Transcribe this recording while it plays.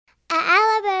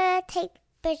take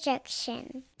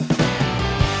projection.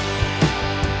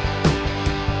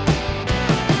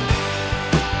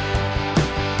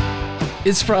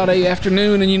 It's Friday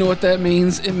afternoon, and you know what that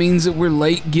means? It means that we're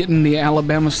late getting the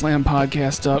Alabama Slam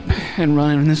podcast up and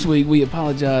running this week. We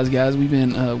apologize, guys. We've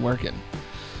been working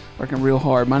real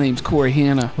hard. My name's Corey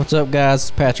Hanna. What's up, guys?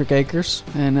 It's Patrick Akers.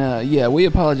 And yeah, we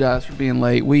apologize for being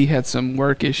late. We had some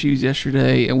work issues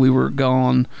yesterday, and we were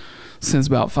gone since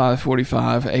about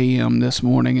 5:45 a.m. this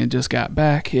morning and just got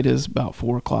back. It is about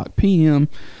 4 o'clock p.m.,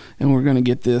 and we're going to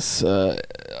get this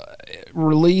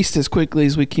released as quickly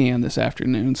as we can this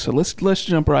afternoon. So let's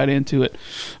jump right into it.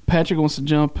 Patrick wants to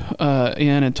jump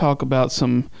in and talk about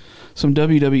some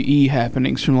WWE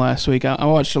happenings from last week. I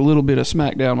watched a little bit of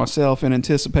SmackDown myself in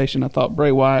anticipation. I thought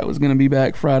Bray Wyatt was going to be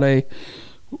back Friday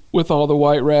with all the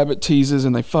White Rabbit teases,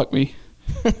 and they fucked me.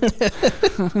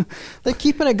 They're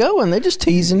keeping it going. They're just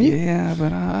teasing you. Yeah,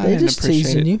 but I didn't just appreciate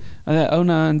teasing it. you. That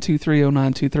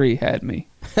 0923 had me.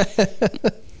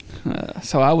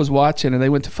 So I was watching, and they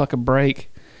went to fucking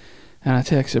break, and I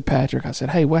texted Patrick. I said,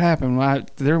 "Hey, what happened? Why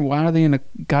are they in a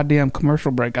goddamn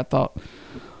commercial break? I thought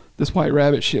this White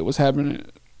Rabbit shit was happening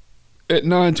at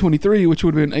 9:23, which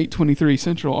would have been 8:23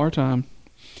 Central our time."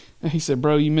 And he said,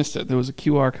 "Bro, you missed it. There was a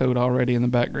QR code already in the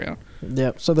background."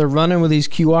 Yep. So they're running with these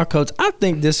QR codes. I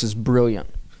think this is brilliant.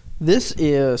 This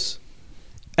is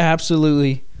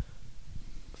absolutely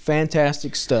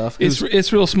fantastic stuff.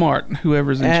 It's real smart.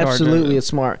 Whoever's in charge of it. Absolutely, it's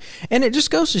smart, and it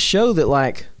just goes to show that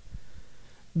like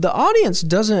the audience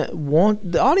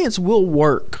will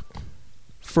work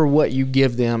for what you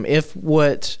give them if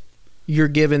what you're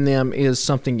giving them is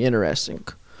something interesting.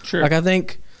 Sure. Like I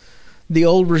think the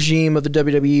old regime of the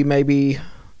WWE maybe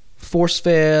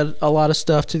force-fed a lot of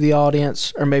stuff to the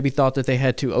audience, or maybe thought that they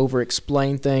had to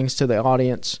over-explain things to the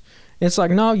audience. It's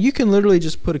like, no, you can literally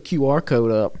just put a QR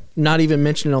code up, not even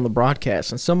mention it on the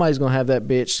broadcast, and somebody's going to have that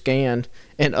bitch scanned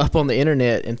and up on the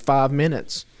internet in 5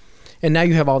 minutes. And now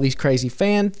you have all these crazy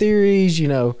fan theories, you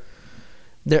know.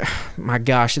 My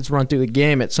gosh, it's run through the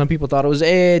gamut. Some people thought it was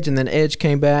Edge, and then Edge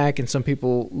came back, and some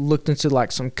people looked into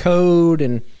like some code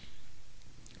and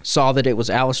saw that it was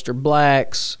Aleister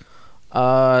Black's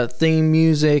theme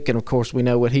music, and of course we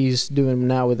know what he's doing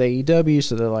now with AEW,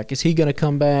 so they're like, is he going to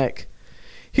come back?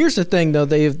 Here's the thing, though.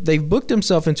 They've booked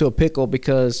himself into a pickle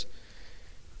because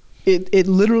it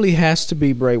literally has to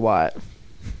be Bray Wyatt,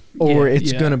 or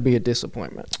it's going to be a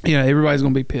disappointment. Yeah, everybody's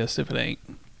going to be pissed if it ain't.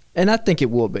 And I think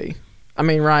it will be. I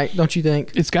mean, right? Don't you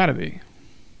think? It's got to be.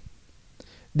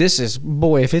 This is,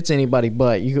 boy, if it's anybody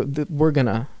but,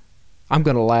 I'm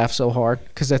going to laugh so hard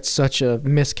because that's such a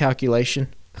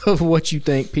miscalculation of what you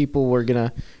think people were going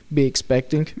to be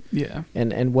expecting. Yeah.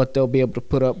 And what they'll be able to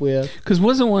put up with. Because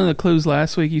wasn't one of the clues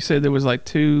last week you said there was like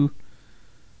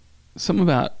something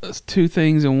about 2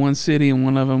 things in one city, and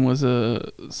one of them was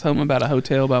something about a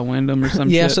hotel by Wyndham or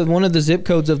something? Yeah, so one of the zip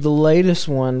codes of the latest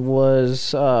one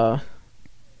was, and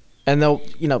they'll,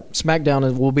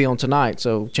 SmackDown will be on tonight,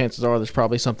 so chances are there's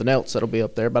probably something else that'll be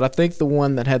up there. But I think the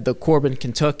one that had the Corbin,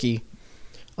 Kentucky,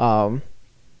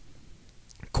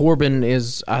 Corbin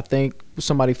is, I think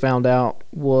somebody found out,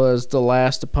 was the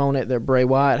last opponent that Bray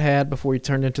Wyatt had before he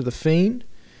turned into the Fiend.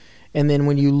 And then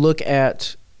when you look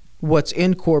at what's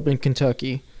in Corbin,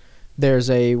 Kentucky, there's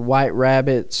a White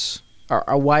Rabbit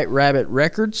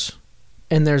Records,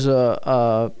 and there's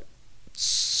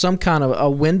some kind of a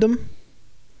Wyndham,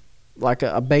 like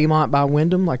a Baymont by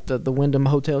Wyndham, like the Wyndham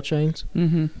hotel chains.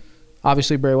 Mm-hmm.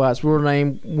 Obviously, Bray Wyatt's real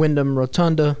name, Wyndham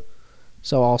Rotunda,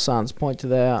 so all signs point to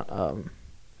that.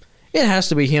 It has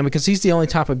to be him because he's the only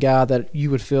type of guy that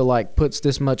you would feel like puts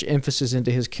this much emphasis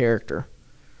into his character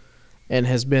and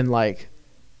has been like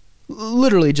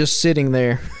literally just sitting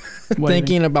there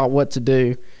thinking about what to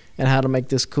do and how to make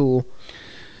this cool.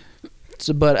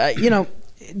 So, but,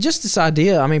 just this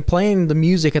idea, I mean, playing the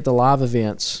music at the live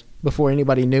events before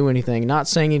anybody knew anything, not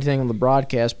saying anything on the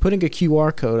broadcast, putting a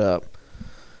QR code up,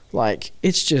 like,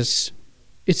 it's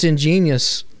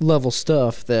ingenious level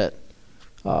stuff that,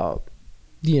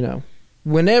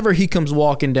 whenever he comes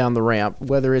walking down the ramp,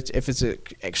 whether if it's at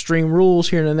Extreme Rules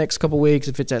here in the next couple weeks,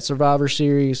 if it's at Survivor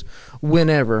Series,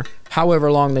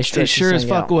 however long they stretch it sure as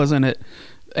fuck out. Wasn't it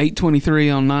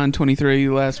 8:23 on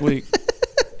 9:23 last week?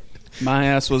 My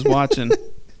ass was watching.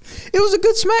 It was a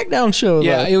good SmackDown show,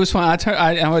 yeah, though. it was fun.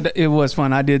 It was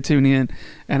fun. I did tune in,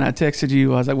 and I texted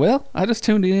you. I was like, well, I just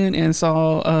tuned in and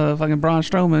saw fucking Braun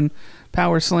Strowman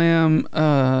power slam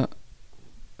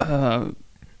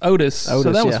Otis, so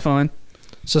that was fun.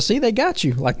 So see, they got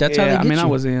you. Like that's how they get you. I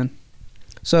was in.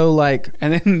 So like,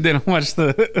 and then I watched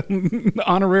the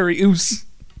Honorary Uce,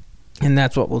 and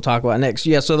that's what we'll talk about next.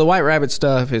 Yeah. So the White Rabbit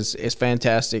stuff is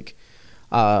fantastic.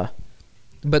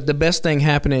 But the best thing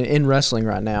happening in wrestling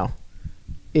right now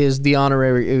is the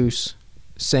Honorary Uce,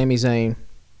 Sami Zayn,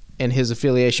 and his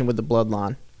affiliation with the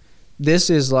Bloodline. This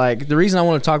is like the reason I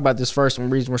want to talk about this first, and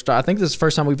the reason we're starting. I think this is the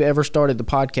first time we've ever started the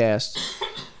podcast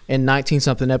in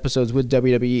 19-something episodes with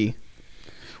WWE.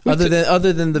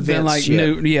 Other than the Vince like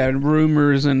shit.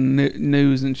 rumors and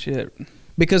news and shit.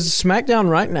 Because SmackDown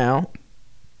right now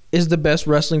is the best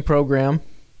wrestling program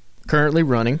currently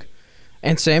running,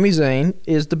 and Sami Zayn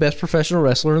is the best professional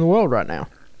wrestler in the world right now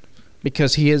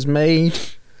because he has made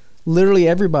literally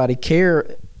everybody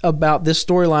care about this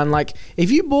storyline. Like, if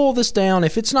you boil this down,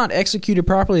 if it's not executed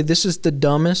properly, this is the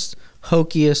dumbest,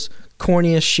 hokiest,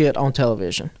 corniest shit on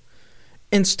television.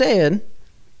 Instead,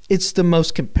 it's the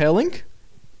most compelling,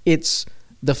 it's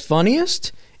the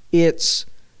funniest, it's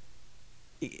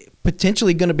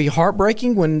potentially going to be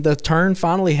heartbreaking when the turn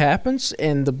finally happens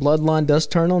and the Bloodline does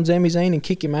turn on Sami Zayn and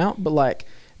kick him out. But like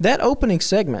that opening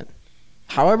segment,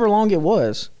 however long it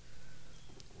was,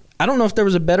 I don't know if there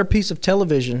was a better piece of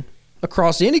television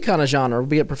across any kind of genre,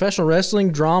 be it professional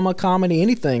wrestling, drama, comedy,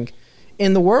 anything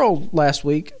in the world last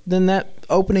week than that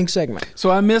opening segment. So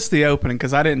I missed the opening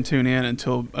because I didn't tune in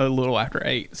until a little after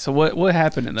 8. So what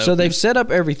happened in the So opening? they've set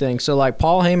up everything. So like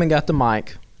Paul Heyman got the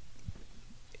mic.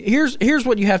 Here's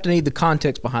what you have to need the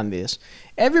context behind this.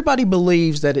 Everybody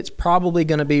believes that it's probably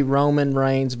going to be Roman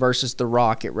Reigns versus The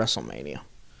Rock at WrestleMania.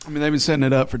 I mean, they've been setting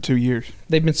it up for 2 years.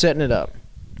 They've been setting it up.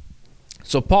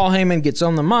 So Paul Heyman gets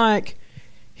on the mic.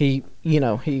 He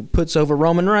puts over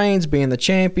Roman Reigns being the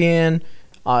champion.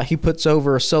 He puts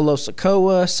over Solo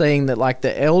Sikoa, saying that like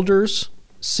the elders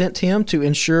sent him to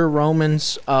ensure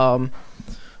Roman's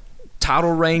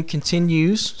title reign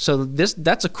continues. So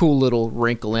that's a cool little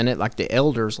wrinkle in it. Like the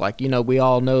elders, like, we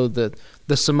all know the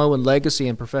Samoan legacy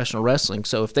in professional wrestling.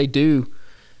 So if they do,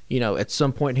 at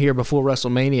some point here before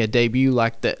WrestleMania debut,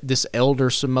 like this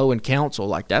elder Samoan council,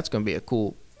 like that's going to be a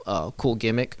cool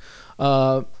gimmick.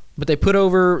 But they put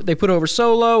over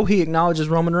Solo. He acknowledges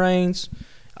Roman Reigns.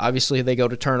 Obviously, they go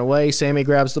to turn away. Sami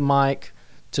grabs the mic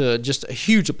to just a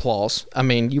huge applause. I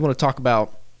mean, you want to talk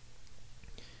about,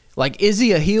 like, is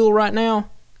he a heel right now?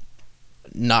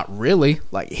 Not really.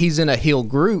 Like, he's in a heel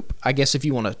group, I guess, if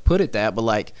you want to put it that. But,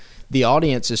 like, the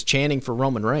audience is chanting for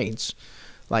Roman Reigns.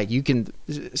 Like,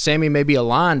 Sami may be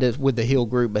aligned with the heel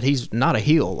group, but he's not a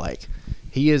heel. Like,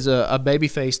 he is a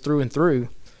babyface through and through.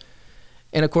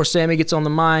 And, of course, Sami gets on the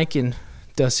mic and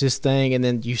does his thing, and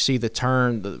then you see the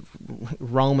turn, the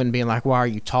Roman being like, why are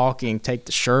you talking? Take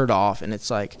the shirt off. And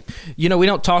it's like, we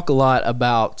don't talk a lot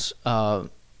about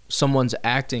someone's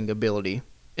acting ability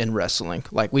in wrestling.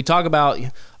 Like, we talk about,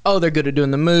 they're good at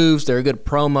doing the moves, they're good at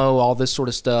promo, all this sort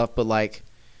of stuff, but, like,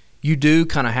 you do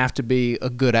kind of have to be a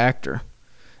good actor.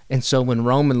 And so when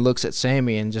Roman looks at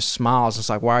Sami and just smiles, it's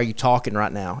like, why are you talking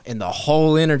right now? And the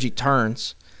whole energy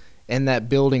turns. And that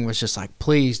building was just like,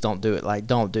 please don't do it. Like,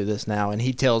 don't do this now. And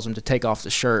he tells him to take off the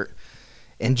shirt.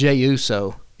 And Jey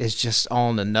Uso is just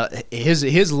on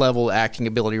his level of acting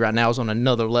ability right now is on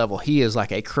another level. He is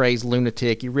like a crazed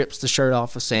lunatic. He rips the shirt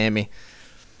off of Sami.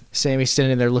 Sami's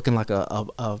standing there looking like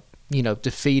a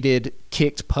defeated,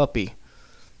 kicked puppy.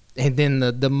 And then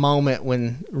the moment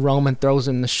when Roman throws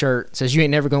him the shirt, says, you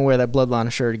ain't never going to wear that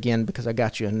Bloodline shirt again because I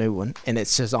got you a new one. And it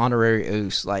says Honorary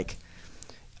Uce. Like,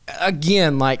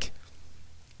 again, like,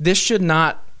 this should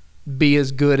not be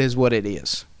as good as what it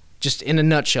is. Just in a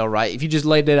nutshell, right? If you just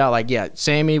laid it out like, yeah,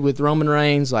 Sami with Roman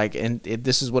Reigns, like, and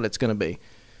this is what it's going to be.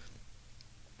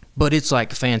 But it's,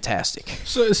 like, fantastic.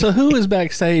 So who is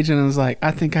backstage and is like, I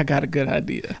think I got a good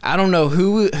idea? I don't know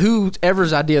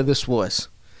whoever's idea this was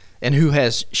and who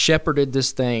has shepherded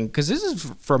this thing. Because this is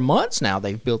for months now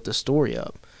they've built this story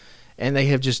up. And they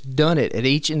have just done it at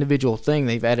each individual thing.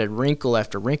 They've added wrinkle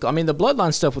after wrinkle. I mean, the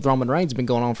Bloodline stuff with Roman Reigns has been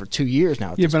going on for 2 years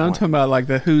now. Yeah, but I'm talking about like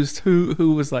the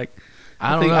who was like.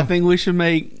 I don't know. I think we should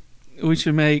make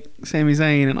Sami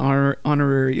Zayn an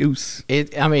honorary Uce.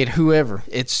 Whoever.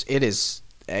 It is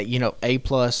A+,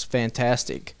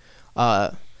 fantastic.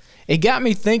 It got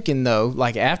me thinking though,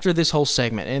 like after this whole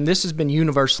segment, and this has been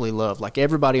universally loved. Like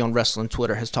everybody on wrestling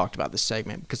Twitter has talked about this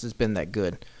segment because it's been that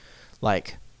good.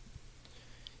 Like.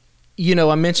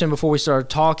 I mentioned before we started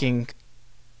talking,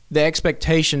 the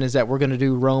expectation is that we're going to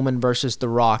do Roman versus The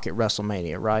Rock at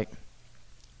WrestleMania, right?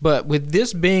 But with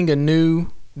this being a new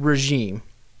regime,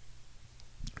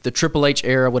 the Triple H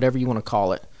era, whatever you want to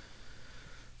call it,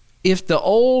 if the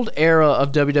old era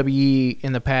of WWE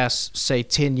in the past, say,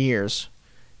 10 years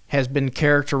has been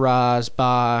characterized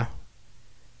by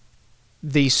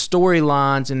these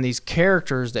storylines and these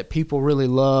characters that people really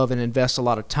love and invest a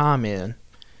lot of time in,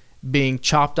 being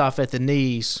chopped off at the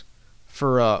knees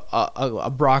for a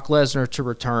Brock Lesnar to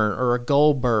return or a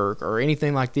Goldberg or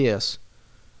anything like this,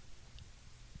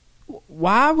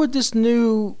 why would this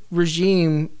new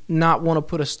regime not want to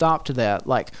put a stop to that?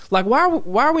 Like why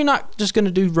are we not just going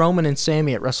to do Roman and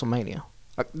Sammy at WrestleMania?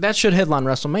 Like, that should headline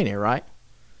WrestleMania, right?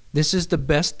 This is the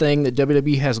best thing that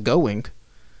WWE has going.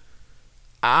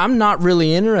 I'm not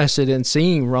really interested in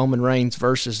seeing Roman Reigns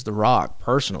versus The Rock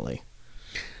personally.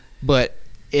 But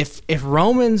if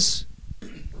Roman's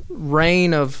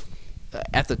reign of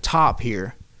at the top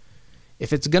here,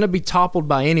 if it's going to be toppled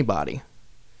by anybody,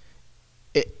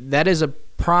 that is a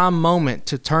prime moment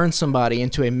to turn somebody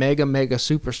into a mega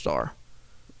superstar.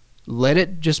 Let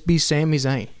it just be Sami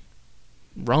Zayn.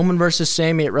 Roman versus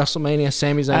Sami at WrestleMania.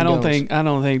 Sami Zayn. I don't think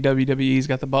WWE's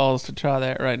got the balls to try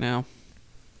that right now.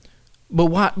 But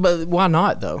why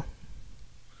not though?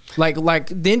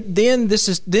 Then this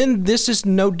is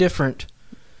no different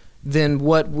than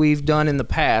what we've done in the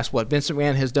past. What Vince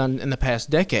McMahon has done in the past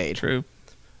decade. True.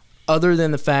 Other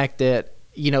than the fact that,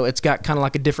 you know, it's got kind of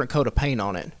like a different coat of paint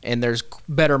on it, and there's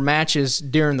better matches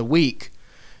during the week.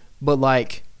 But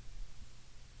like,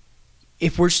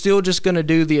 if we're still just going to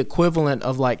do the equivalent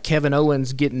of like Kevin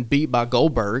Owens getting beat by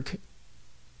Goldberg,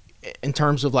 in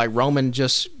terms of like Roman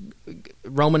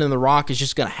and The Rock is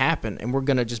just going to happen, and we're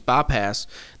going to just bypass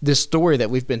this story that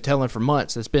we've been telling for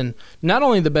months. That's been not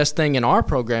only the best thing in our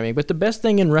programming, but the best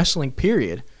thing in wrestling,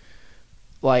 period.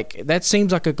 Like, that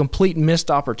seems like a complete missed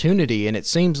opportunity, and it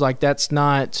seems like it's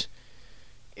not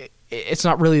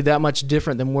really that much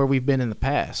different than where we've been in the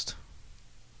past.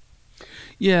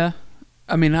 Yeah.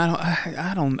 I mean,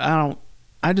 I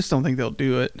just don't think they'll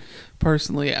do it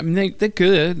personally. I mean, they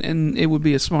could, and it would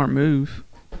be a smart move.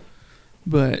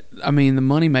 But I mean, the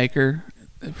moneymaker,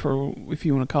 for if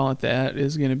you want to call it that,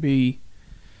 is going to be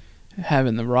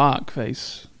having The Rock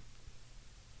face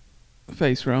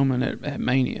Roman at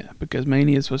Mania, because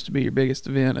Mania is supposed to be your biggest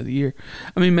event of the year.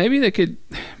 I mean, maybe they could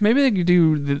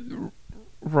do the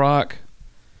Rock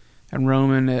and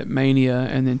Roman at Mania,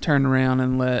 and then turn around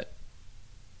and let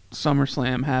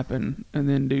SummerSlam happen, and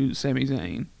then do Sami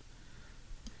Zayn.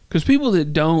 Because people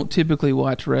that don't typically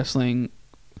watch wrestling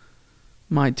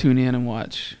might tune in and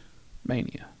watch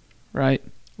Mania, right?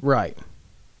 Right.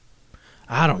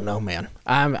 I don't know, man.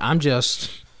 I'm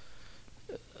just,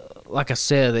 like I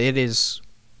said, it is,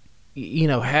 you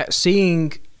know,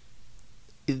 seeing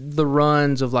the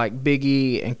runs of like Big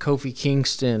E and Kofi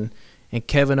Kingston and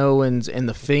Kevin Owens and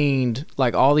The Fiend,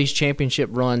 like all these championship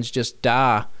runs just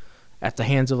die at the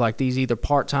hands of like these either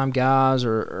part-time guys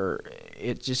or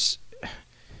it just,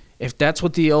 if that's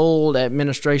what the old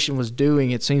administration was doing,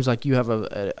 it seems like you have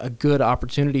a good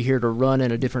opportunity here to run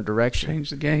in a different direction.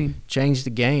 Change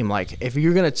the game. Like, if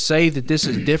you're going to say that this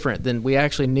is different, then we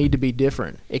actually need to be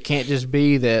different. It can't just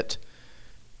be that,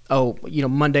 oh, you know,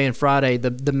 Monday and Friday,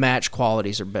 the match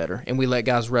qualities are better, and we let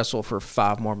guys wrestle for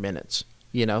 5 more minutes.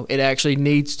 You know, it actually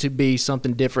needs to be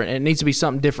something different, and it needs to be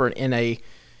something different in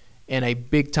a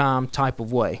big-time type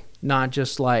of way, not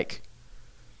just like,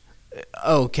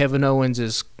 oh, Kevin Owens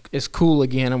is cool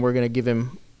again, and we're going to give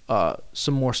him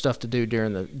some more stuff to do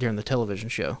during the television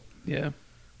show. Yeah.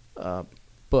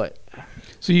 But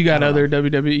so you got other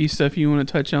WWE stuff you want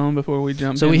to touch on before we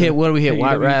jump? So we hit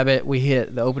White Rabbit. We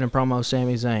hit the opening promo,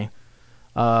 Sami Zayn.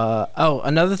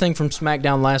 Another thing from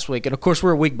SmackDown last week, and of course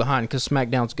we're a week behind because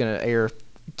SmackDown's going to air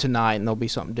tonight, and there'll be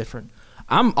something different.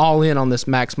 I'm all in on this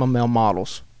Maximum Male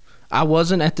Models. I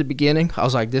wasn't at the beginning. I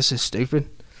was like, this is stupid.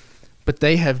 But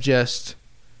they have just...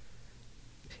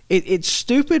 It's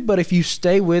stupid, but if you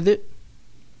stay with it,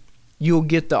 you'll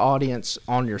get the audience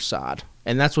on your side.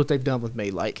 And that's what they've done with me.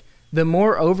 Like, the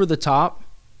more over the top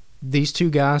these two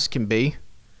guys can be,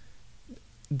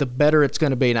 the better it's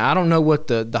going to be. Now, I don't know what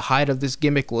the height of this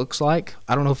gimmick looks like.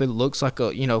 I don't know if it looks like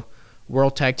a, you know,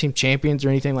 World Tag Team Champions or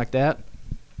anything like that.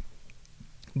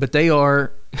 But they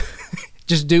are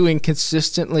just doing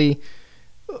consistently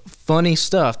funny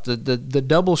stuff. The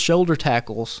double shoulder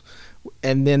tackles,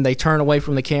 and then they turn away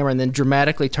from the camera and then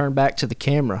dramatically turn back to the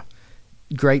camera.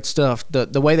 Great stuff.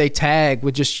 The way they tag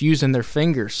with just using their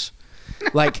fingers,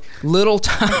 like little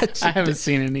tiny. I haven't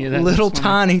seen any of that. Little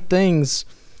tiny things,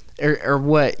 or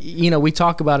what, you know. We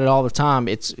talk about it all the time.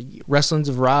 It's wrestling's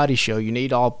a variety show. You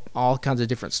need all kinds of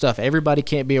different stuff. Everybody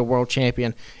can't be a world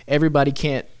champion. Everybody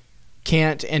can't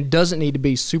and doesn't need to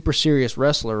be super serious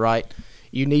wrestler, right?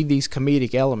 You need these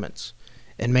comedic elements.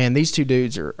 And, man, these two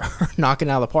dudes are knocking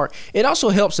out of the park. It also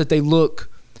helps that they look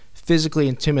physically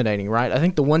intimidating, right? I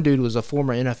think the one dude was a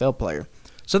former NFL player.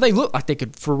 So they look like they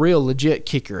could, for real, legit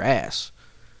kick your ass.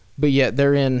 But yet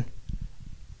they're in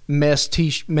mesh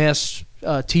T-shirts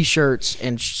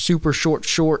and super short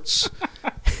shorts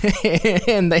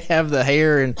and they have the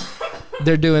hair and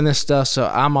they're doing this stuff. So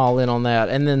I'm all in on that.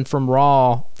 And then from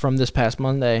Raw from this past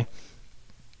Monday,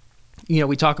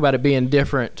 we talk about it being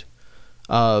different.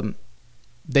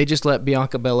 They just let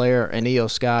Bianca Belair and Io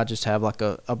Sky just have like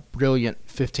a brilliant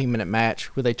 15-minute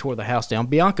match where they tore the house down.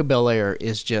 Bianca Belair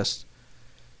is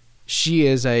she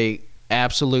is a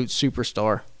absolute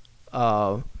superstar.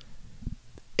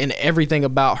 And everything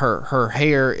about her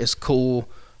hair is cool.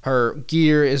 Her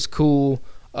gear is cool.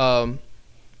 Her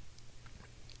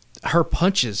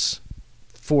punches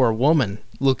for a woman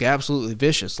look absolutely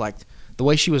vicious. Like the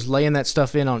way she was laying that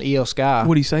stuff in on Io Sky.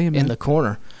 What are you saying, man? In the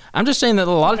corner. I'm just saying that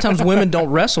a lot of times women don't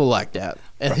wrestle like that,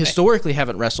 and historically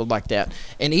haven't wrestled like that.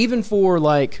 And even for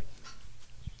like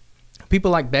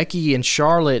people like Becky and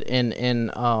Charlotte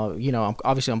and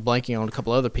obviously I'm blanking on a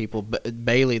couple other people, but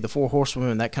Bailey, the Four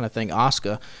Horsewomen, that kind of thing,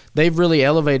 Asuka, they've really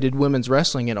elevated women's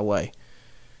wrestling in a way.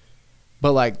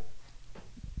 But like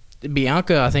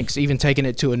Bianca, I think, is even taking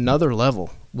it to another level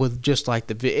with just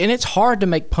like and it's hard to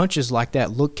make punches like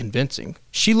that look convincing.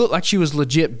 She looked like she was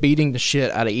legit beating the shit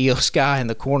out of Io Sky in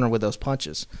the corner with those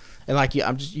punches, and like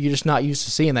you're just not used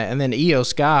to seeing that. And then Io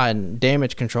Sky and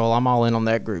Damage Control, I'm all in on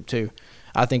that group too.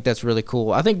 I think that's really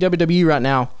cool. I think WWE right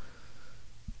now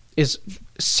is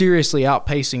seriously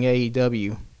outpacing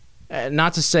AEW.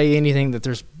 Not to say anything that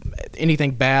there's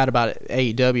anything bad about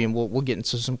AEW, and we'll get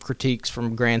into some critiques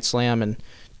from Grand Slam and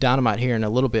Dynamite here in a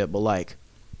little bit, but like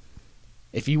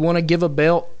if you want to give a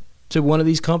belt to one of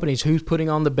these companies who's putting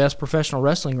on the best professional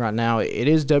wrestling right now, it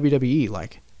is WWE.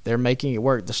 Like they're making it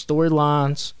work. The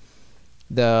storylines,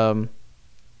 not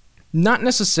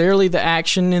necessarily the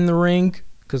action in the ring,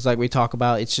 because like we talk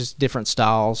about, it's just different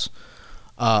styles,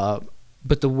 but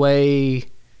the way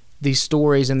these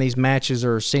stories and these matches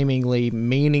are seemingly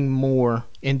meaning more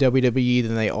in WWE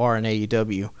than they are in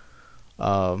AEW.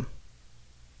 And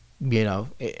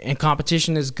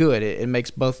competition is good. It makes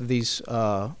both of these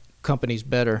companies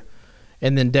better.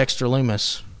 And then Dexter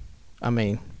Lumis, I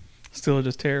mean, still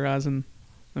just terrorizing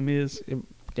Miz. And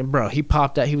bro, he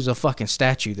popped out. He was a fucking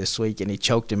statue this week, and he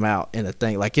choked him out in a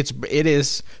thing. Like it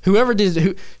is whoever's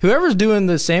doing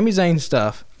the Sami Zayn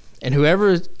stuff, and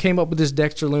whoever came up with this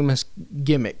Dexter Lumis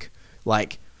gimmick,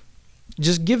 like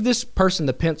just give this person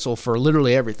the pencil for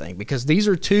literally everything, because these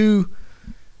are two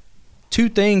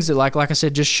things that, like I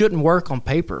said, just shouldn't work on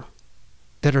paper,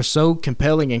 that are so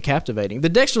compelling and captivating. The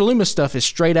Dexter Lumis stuff is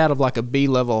straight out of like a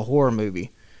B-level horror movie,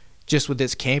 just with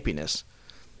its campiness.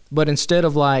 But instead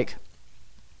of like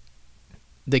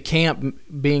the camp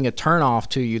being a turnoff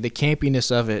to you, the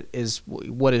campiness of it is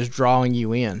what is drawing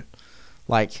you in.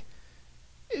 Like,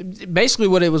 basically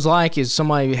what it was like is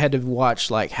somebody had to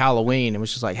watch like Halloween and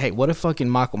was just like, hey, what if fucking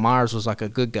Michael Myers was like a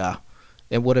good guy?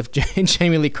 And what if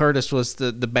Jamie Lee Curtis was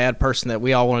the bad person that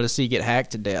we all wanted to see get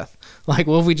hacked to death? Like,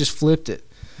 what if we just flipped it?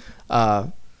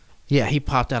 Yeah, he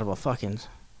popped out of a fucking...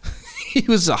 he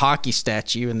was a hockey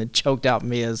statue and then choked out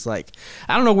Miz. Like,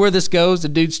 I don't know where this goes. The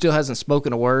dude still hasn't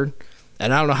spoken a word.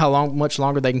 And I don't know much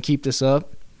longer they can keep this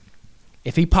up.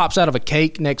 If he pops out of a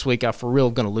cake next week, I'm for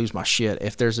real going to lose my shit.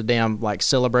 If there's a damn, like,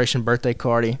 celebration birthday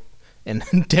party and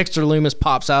Dexter Lumis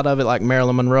pops out of it like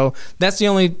Marilyn Monroe, that's the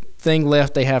only thing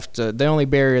left the only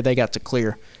barrier they got to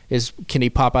clear is, can he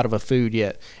pop out of a food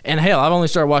yet? And hell, I've only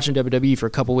started watching WWE for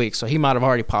a couple weeks, so he might have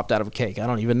already popped out of a cake. I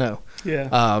don't even know.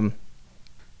 Yeah.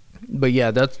 But yeah,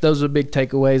 those are big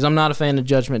takeaways. I'm not a fan of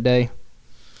Judgment Day.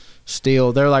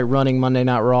 Still, they're like running Monday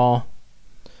Night Raw.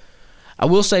 I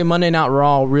will say Monday Night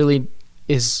Raw really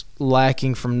is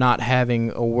lacking from not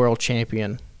having a world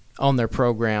champion on their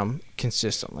program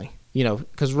consistently. You know,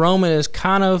 because Roman is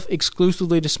kind of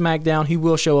exclusively to SmackDown. He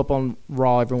will show up on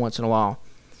Raw every once in a while.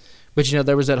 But, you know,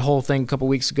 there was that whole thing a couple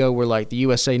weeks ago where, like, the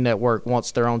USA Network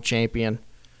wants their own champion.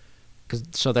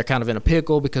 So they're kind of in a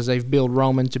pickle because they've billed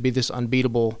Roman to be this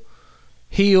unbeatable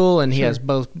heel, and he has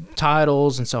both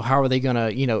titles. And so how are they going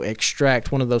to, you know,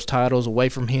 extract one of those titles away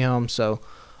from him? So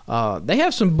they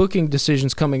have some booking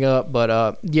decisions coming up.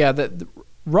 But, yeah, the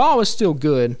Raw is still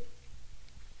good.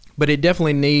 But it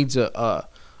definitely needs a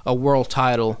world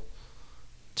title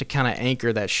to kind of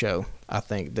anchor that show, I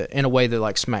think, that in a way that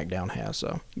like SmackDown has.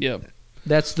 So yep,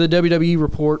 that's the WWE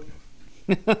report.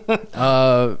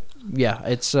 Yeah,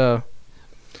 it's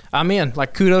I'm in.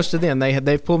 Like, kudos to them.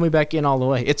 They've pulled me back in all the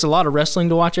way. It's a lot of wrestling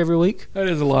to watch every week. That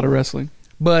is a lot of wrestling,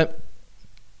 but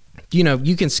you know,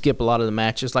 you can skip a lot of the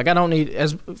matches. Like, I don't need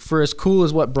as cool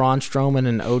as what Braun Strowman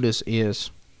and Otis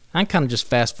is. I kind of just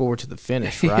fast forward to the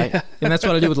finish, right? Yeah. And that's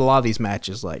what I do with a lot of these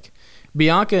matches. Like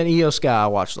Bianca and Io Sky, I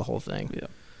watch the whole thing. Yeah.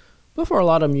 But for a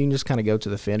lot of them, you can just kind of go to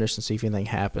the finish and see if anything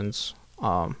happens.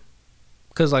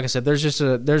 Because, like I said, there's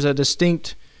a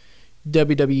distinct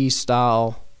WWE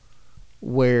style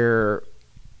where,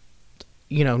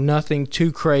 you know, nothing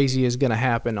too crazy is going to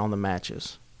happen on the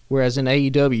matches. Whereas in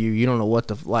AEW, you don't know what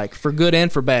the, like, for good and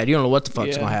for bad, you don't know what the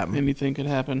fuck's going to happen. Anything could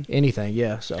happen. Anything,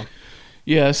 yeah, so.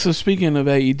 Yeah, so speaking of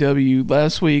AEW,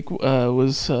 last week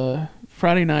was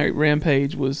Friday Night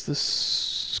Rampage was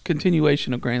this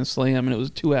continuation of Grand Slam, and it was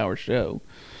a 2-hour show.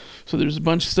 So there's a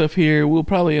bunch of stuff here. We'll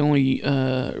probably only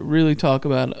really talk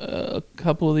about a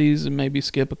couple of these and maybe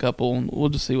skip a couple, and we'll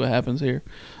just see what happens here.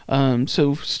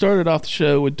 So started off the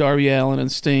show with Darby Allin and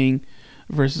Sting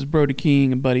versus Brody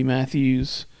King and Buddy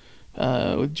Matthews.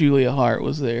 With Julia Hart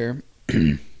was there.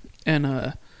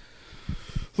 And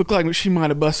looked like she might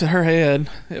have busted her head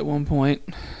at one point.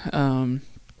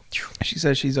 She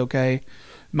says she's okay.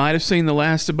 Might have seen the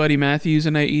last of Buddy Matthews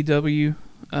in AEW.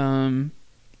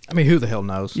 I mean, who the hell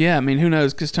knows? Yeah, I mean, who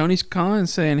knows? Because Tony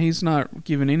Khan's saying he's not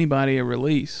giving anybody a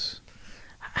release.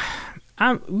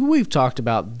 We've talked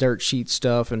about dirt sheet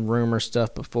stuff and rumor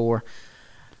stuff before.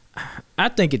 I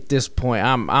think at this point,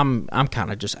 I'm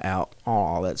kind of just out on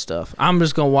all that stuff. I'm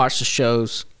just gonna watch the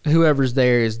shows. Whoever's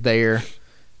there is there,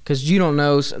 because you don't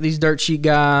know. These dirt sheet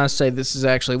guys say this is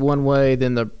actually one way.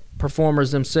 Then the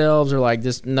performers themselves are like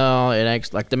this. No, it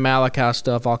acts like the Malachi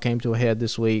stuff all came to a head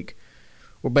this week.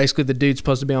 Where basically the dude's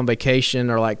supposed to be on vacation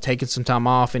or like taking some time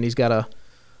off, and he's got to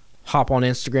hop on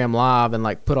Instagram Live and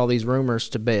like put all these rumors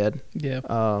to bed.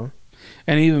 Yeah.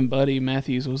 And even Buddy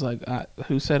Matthews was like,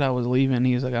 who said I was leaving?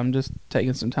 He was like, I'm just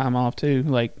taking some time off too,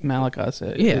 like Malachi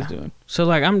said he was doing. So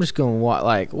like, I'm just going to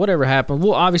like whatever happened.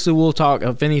 We'll talk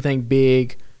if anything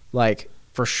big, like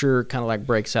for sure, kind of like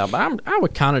breaks out. But I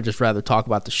would kind of just rather talk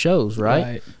about the shows,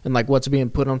 right? And like what's being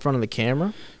put in front of the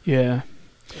camera. Yeah.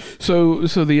 So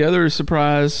the other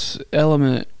surprise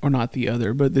element, or not the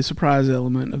other, but the surprise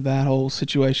element of that whole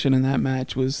situation in that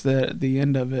match was that at the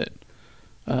end of it,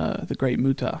 the Great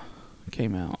Muta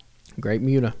came out. Great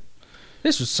Muta.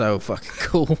 This was so fucking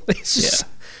cool. It's just,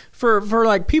 for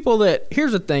like people that,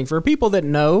 here's the thing, for people that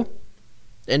know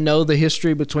the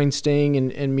history between Sting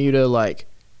and Muta, like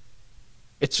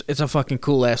it's a fucking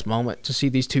cool ass moment to see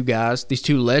these two guys, these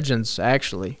two legends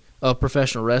actually of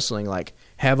professional wrestling, like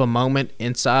have a moment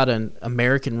inside an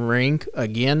American ring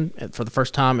again for the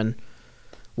first time in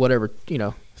whatever,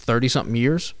 30 something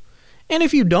years. And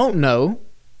if you don't know,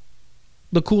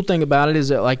 the cool thing about it is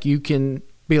that like you can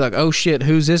be like, oh shit,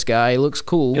 who's this guy? He looks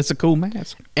cool. It's a cool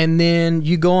mask. And then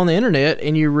you go on the internet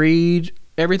and you read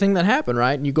everything that happened,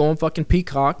 right? And you go on fucking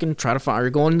Peacock and try to find, or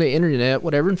go on the internet,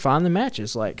 whatever, and find the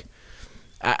matches. Like,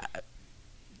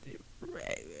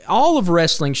 all of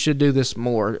wrestling should do this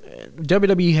more.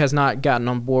 WWE has not gotten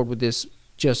on board with this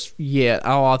just yet.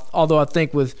 Although I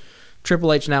think with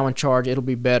Triple H now in charge, it'll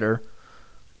be better.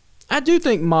 I do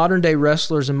think modern-day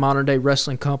wrestlers and modern-day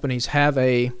wrestling companies have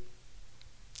a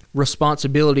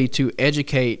responsibility to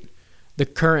educate the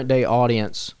current-day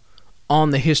audience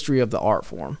on the history of the art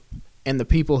form and the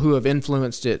people who have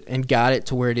influenced it and got it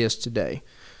to where it is today.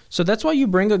 So that's why you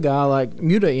bring a guy like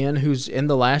Muta in, who's in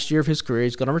the last year of his career,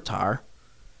 he's going to retire,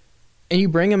 and you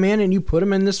bring him in and you put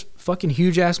him in this fucking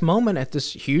huge-ass moment at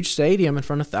this huge stadium in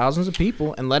front of thousands of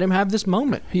people and let him have this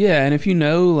moment. Yeah, and if you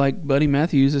know, like, Buddy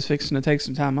Matthews is fixing to take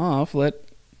some time off, let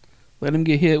him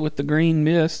get hit with the green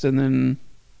mist and then...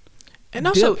 And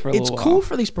also, it's cool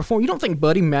for these performers. You don't think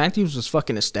Buddy Matthews was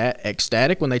fucking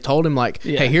ecstatic when they told him, like,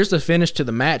 hey, here's the finish to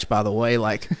the match, by the way.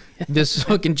 Like, this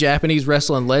fucking Japanese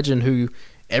wrestling legend who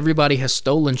everybody has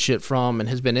stolen shit from and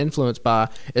has been influenced by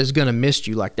is going to miss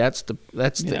you. Like, that's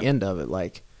the end of it.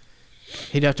 Like,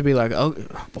 he'd have to be like, oh,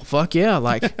 well, fuck yeah.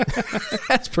 Like,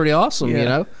 that's pretty awesome, you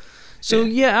know? So,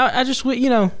 I just, we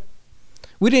didn't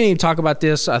even talk about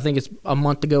this. I think it's a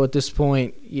month ago at this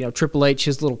point. Triple H,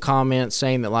 his little comment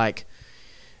saying that, like,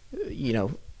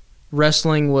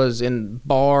 wrestling was in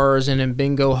bars and in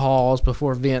bingo halls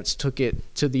before Vince took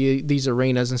it to these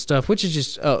arenas and stuff, which is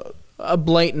just a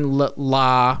blatant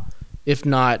lie, if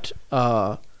not,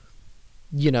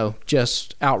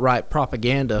 just outright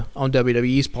propaganda on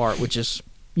WWE's part, which is,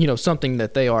 something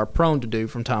that they are prone to do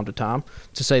from time to time,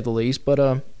 to say the least.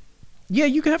 But,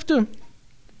 you have to...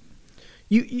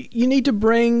 You need to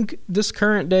bring this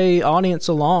current day audience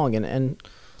along and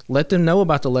let them know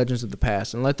about the legends of the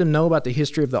past and let them know about the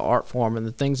history of the art form and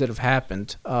the things that have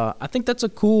happened. I think that's a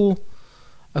cool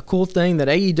thing that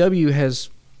AEW has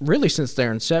really, since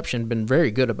their inception, been very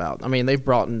good about. I mean, they've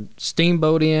brought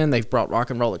Steamboat in, they've brought Rock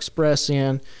and Roll Express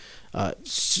in.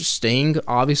 Sting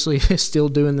obviously is still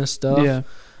doing this stuff.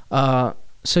 Yeah.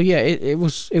 It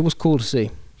was cool to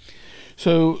see.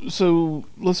 So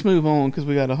let's move on because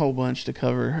we got a whole bunch to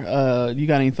cover. You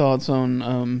got any thoughts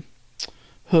on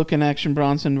Hook and Action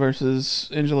Bronson versus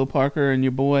Angelo Parker and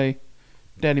your boy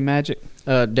Daddy Magic.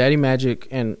 Daddy Magic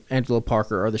and Angelo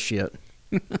Parker are the shit.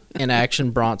 And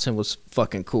Action Bronson was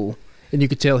fucking cool. And you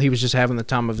could tell he was just having the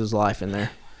time of his life in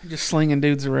there. Just slinging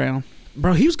dudes around.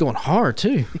 Bro, he was going hard,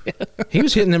 too. Yeah. He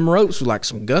was hitting them ropes with, like,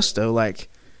 some gusto. Like,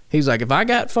 he was like, if I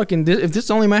got fucking... if this is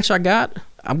the only match I got,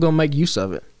 I'm going to make use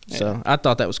of it. Yeah. So, I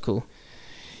thought that was cool.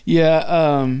 Yeah,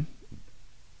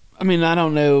 I mean, I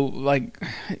don't know, like,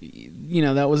 you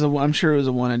know, that was I'm sure it was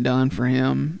a one and done for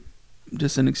him.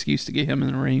 Just an excuse to get him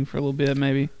in the ring for a little bit,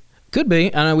 maybe. Could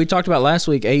be. I know we talked about last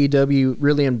week AEW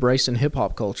really embracing hip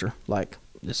hop culture. Like,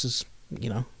 this is, you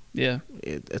know, yeah,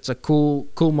 it's a cool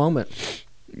moment.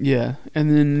 Yeah, and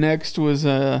then next was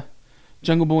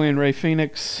Jungle Boy and Ray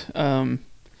Phoenix.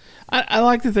 I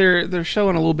like that they're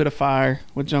showing a little bit of fire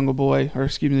with Jungle Boy, or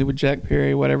excuse me, with Jack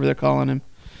Perry, whatever they're calling him.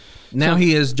 Now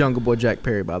he is Jungle Boy Jack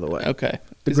Perry, by the way. Okay.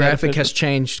 The graphic has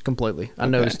changed completely. I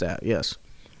noticed that, yes.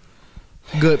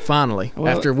 Good, finally. Well,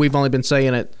 after we've only been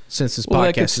saying it since this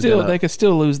podcast has been up. They could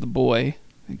still lose the boy.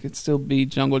 They could still be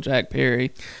Jungle Jack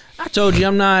Perry. I told you,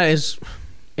 I'm not as...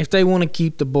 If they want to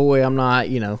keep the boy, I'm not,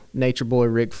 you know, Nature Boy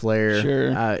Ric Flair.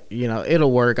 Sure. You know,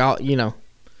 it'll work.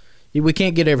 We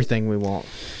can't get everything we want.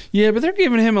 Yeah, but they're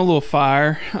giving him a little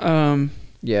fire.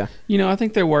 Yeah. You know, I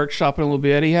think they're workshopping a little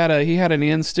bit. He had an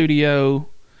in-studio,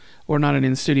 or not an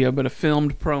in-studio, but a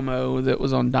filmed promo that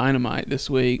was on Dynamite this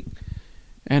week.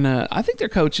 And I think they're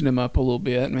coaching him up a little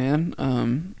bit,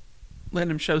 man.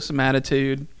 Letting him show some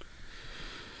attitude.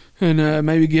 And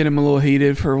maybe get him a little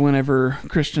heated for whenever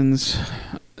Christian's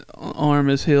arm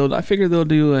is healed. I figure they'll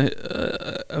do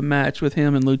a match with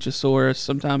him and Luchasaurus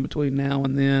sometime between now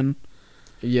and then.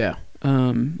 Yeah.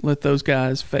 Let those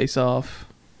guys face off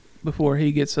before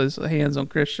he gets his hands on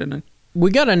Christian. We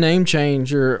got a name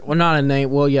change,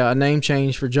 a name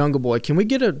change for Jungle Boy. Can we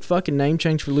get a fucking name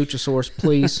change for Luchasaurus,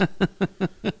 please?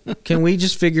 Can we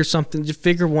just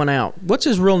figure one out? What's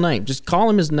his real name? Just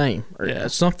call him his name or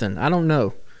something. I don't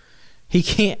know. He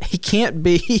can't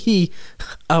be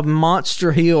a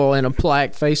monster heel in a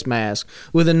black face mask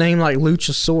with a name like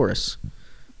Luchasaurus.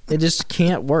 It just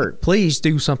can't work. Please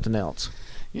do something else.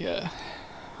 Yeah.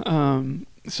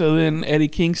 So then Eddie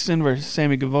Kingston versus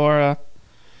Sammy Guevara.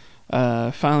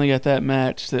 Finally got that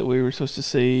match that we were supposed to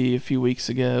see a few weeks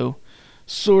ago.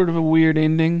 Sort of a weird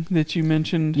ending that you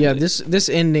mentioned. Yeah, this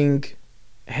ending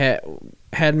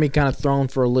had me kind of thrown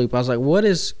for a loop. I was like, what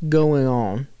is going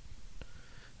on?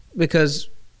 Because,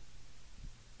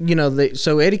 you know,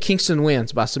 so Eddie Kingston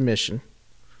wins by submission.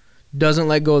 Doesn't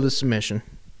let go of the submission.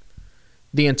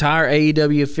 The entire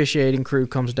AEW officiating crew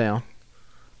comes down.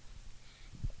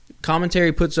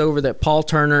 Commentary puts over that Paul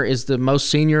Turner is the most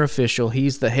senior official.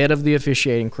 He's the head of the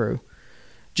officiating crew.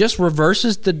 Just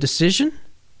reverses the decision,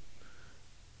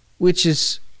 which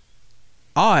is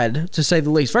odd, to say the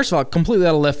least. First of all, completely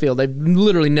out of left field. They've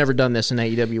literally never done this in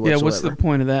AEW whatsoever. Yeah, what's the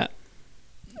point of that?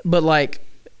 But, like,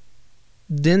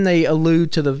 then they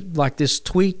allude to this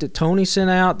tweet that Tony sent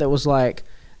out that was like,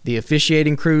 the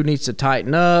officiating crew needs to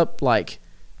tighten up. Like,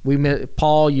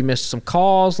 Paul, you missed some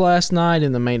calls last night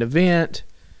in the main event.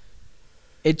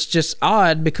 It's just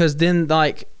odd because then,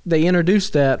 like, they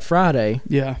introduced that Friday.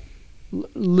 Yeah.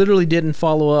 Literally didn't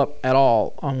follow up at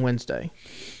all on Wednesday.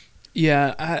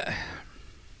 Yeah,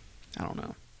 I don't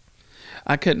know.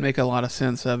 I couldn't make a lot of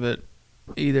sense of it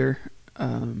either.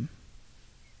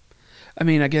 I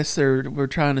mean, I guess we're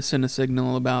trying to send a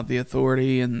signal about the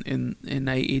authority in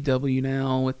AEW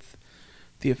now with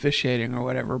the officiating or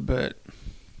whatever, but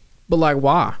like,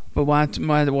 why? But why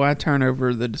turn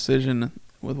over the decision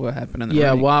with what happened in the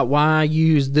ring? Why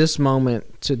use this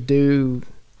moment to do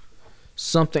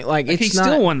something like he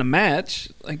still won the match?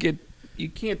 Like, you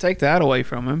can't take that away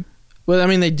from him. Well, I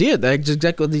mean, they did. That's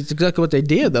exactly what they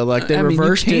did, though. Like, they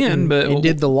reversed it and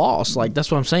did the loss. Like,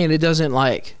 that's what I'm saying. It doesn't,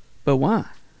 like... But why?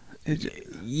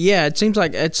 It seems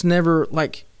like it's never,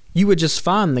 like, you would just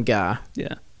find the guy.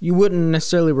 Yeah. You wouldn't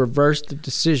necessarily reverse the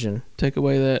decision. Take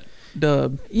away that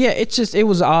dub. Yeah, it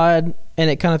was odd, and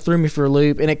it kind of threw me for a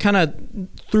loop, and it kind of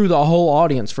threw the whole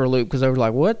audience for a loop because they were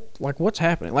like, what? Like, what's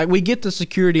happening? Like, we get the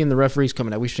security and the referees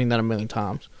coming out. We've seen that a million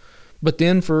times. But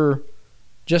then for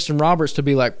Justin Roberts to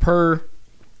be like, per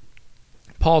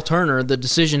Paul Turner, the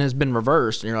decision has been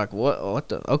reversed, and you're like, what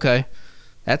the? Okay,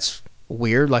 that's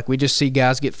weird. Like, we just see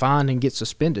guys get fined and get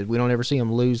suspended. We don't ever see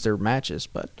them lose their matches,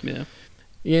 but yeah,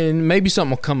 maybe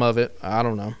something will come of it. I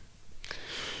don't know.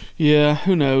 Yeah,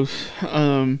 who knows?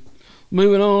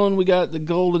 Moving on, we got the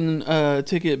golden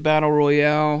ticket battle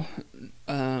royale.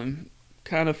 Kind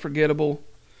of forgettable,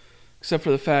 except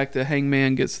for the fact that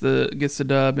Hangman gets the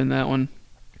dub in that one,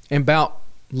 and Bout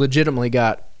legitimately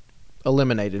got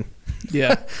eliminated.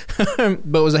 Yeah,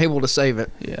 but was able to save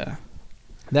it. Yeah.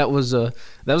 That was a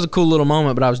cool little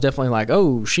moment, but I was definitely like,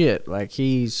 oh shit, like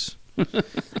he's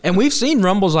and we've seen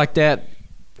rumbles like that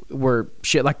where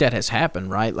shit like that has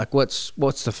happened, right? Like what's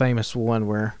the famous one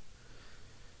where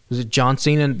was it John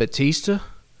Cena and Batista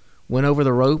went over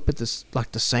the rope at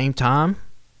the same time,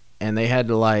 and they had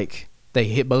to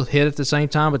they both hit at the same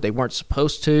time, but they weren't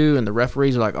supposed to, and the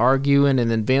referees are arguing, and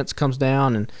then Vince comes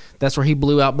down, and that's where he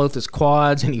blew out both his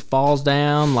quads, and he falls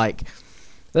down. Like,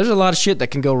 there's a lot of shit that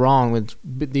can go wrong with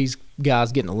these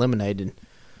guys getting eliminated.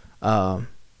 But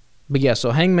yeah,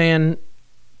 so Hangman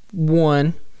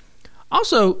won.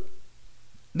 Also,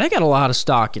 they got a lot of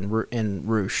stock in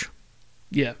Rush.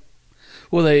 Yeah.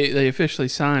 Well, they officially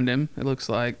signed him, it looks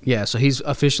like. Yeah, so he's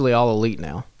officially all elite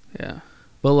now. Yeah.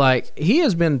 But, he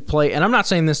has been and I'm not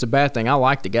saying this is a bad thing. I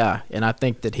like the guy, and I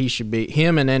think that he should be,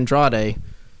 him and Andrade,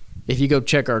 if you go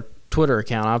check our Twitter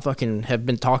account, I fucking have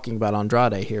been talking about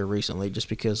Andrade here recently just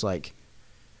because,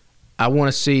 I want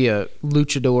to see a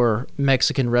luchador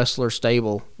Mexican wrestler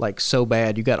stable, so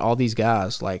bad. You got all these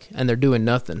guys, and they're doing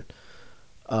nothing.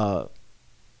 But,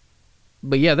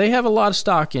 yeah, they have a lot of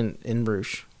stock in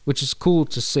Rush, which is cool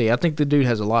to see. I think the dude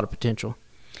has a lot of potential.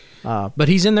 But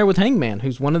he's in there with Hangman,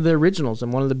 who's one of the originals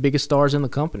and one of the biggest stars in the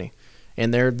company.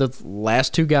 And they're the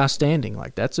last two guys standing.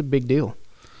 That's a big deal.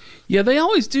 Yeah, they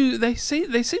always do. They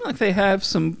seem like they have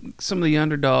some of the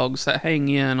underdogs that hang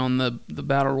in on the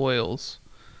battle royals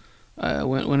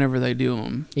whenever they do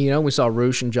them. We saw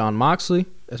Rush and John Moxley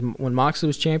when Moxley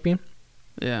was champion.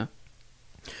 Yeah.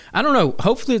 I don't know.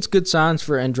 Hopefully it's good signs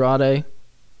for Andrade.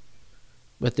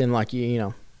 But then,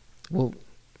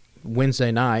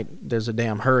 Wednesday night, there's a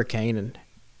damn hurricane,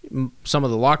 and some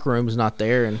of the locker room is not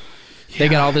there, and they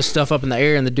got all this stuff up in the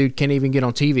air, and the dude can't even get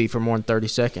on TV for more than 30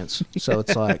 seconds. So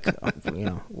it's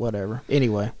whatever.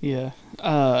 Anyway. Yeah.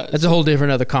 That's a whole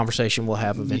different other conversation we'll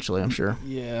have eventually, I'm sure.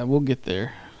 Yeah, we'll get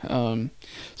there.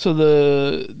 So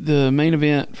the main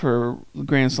event for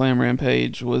Grand Slam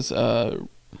Rampage was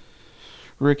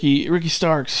Ricky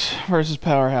Starks versus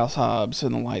Powerhouse Hobbs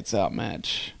in the Lights Out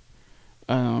match.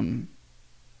 Ricky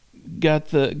got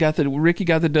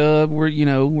the dub.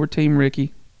 We're Team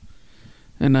Ricky,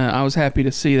 and I was happy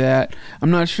to see that. I'm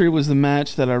not sure it was the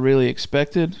match that I really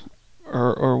expected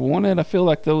or wanted. I feel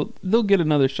like they'll get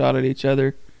another shot at each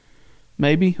other.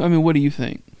 Maybe. I mean, what do you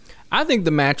think? I think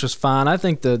the match was fine. I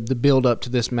think the build up to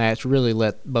this match really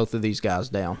let both of these guys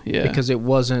down. Yeah. Because it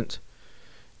wasn't.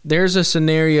 There's a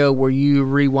scenario where you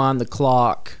rewind the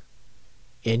clock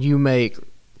and you make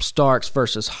Starks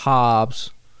versus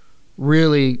Hobbs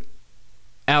really,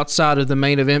 outside of the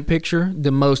main event picture,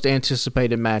 the most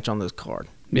anticipated match on this card.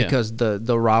 Yeah. Because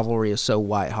the rivalry is so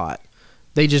white hot.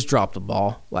 They just dropped the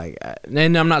ball.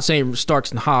 And I'm not saying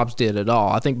Starks and Hobbs did at all.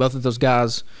 I think both of those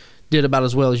guys did about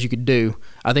as well as you could do.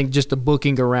 I think just the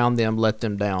booking around them let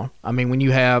them down. I mean, when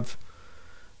you have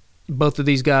both of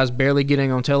these guys barely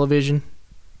getting on television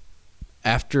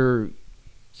after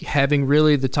having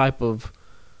really the type of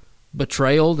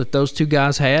betrayal that those two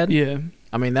guys had. Yeah.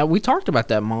 I mean, that we talked about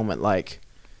that moment.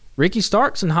 Ricky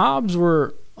Starks and Hobbs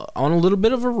were on a little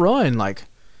bit of a run.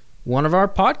 One of our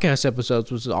podcast episodes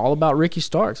was all about Ricky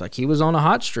Starks. He was on a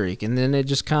hot streak, and then it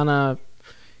just kind of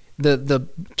the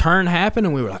turn happened,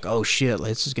 and we were like, oh shit,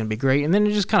 this is gonna be great. And then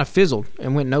it just kind of fizzled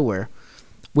and went nowhere,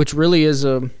 which really is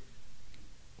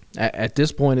at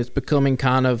this point, it's becoming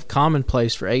kind of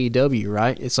commonplace for AEW,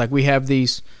 right? It's we have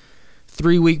these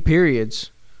 3-week periods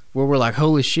where we're like,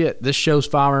 holy shit, this show's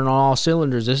firing on all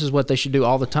cylinders. This is what they should do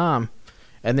all the time.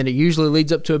 And then it usually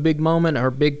leads up to a big moment or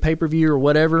a big pay-per-view or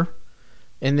whatever.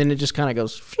 And then it just kind of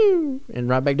goes, phew, and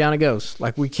right back down it goes.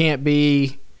 We can't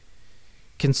be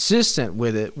consistent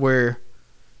with it where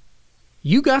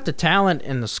you got the talent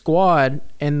and the squad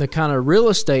and the kind of real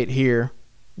estate here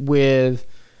with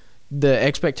the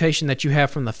expectation that you have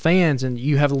from the fans, and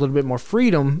you have a little bit more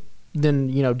freedom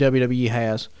than WWE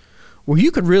has, where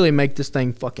you could really make this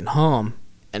thing fucking hum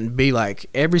and be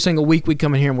every single week we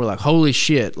come in here and we're like, holy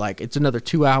shit, it's another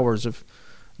 2 hours of,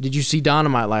 did you see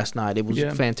Dynamite last night? It was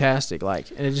fantastic,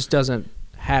 and it just doesn't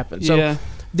happen. So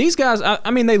these guys, I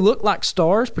mean, they look like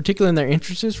stars, particularly in their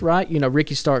entrances, right?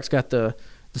 Ricky Starks got the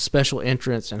special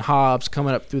entrance, and Hobbs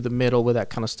coming up through the middle with that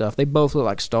kind of stuff. They both look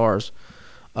like stars.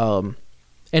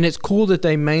 And it's cool that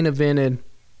they main evented,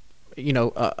 in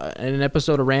an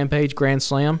episode of Rampage Grand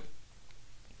Slam.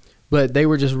 But they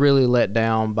were just really let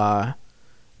down by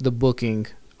the booking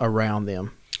around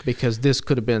them, because this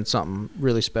could have been something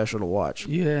really special to watch.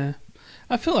 Yeah.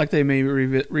 I feel like they may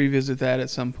revisit that at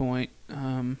some point.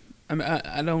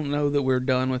 I don't know that we're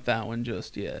done with that one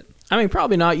just yet. I mean,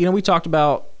 probably not. We talked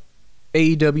about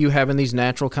AEW having these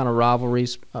natural kind of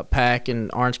rivalries, Pac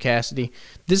and Orange Cassidy,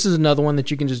 this is another one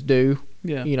that you can just do.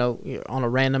 Yeah. You know, on a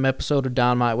random episode of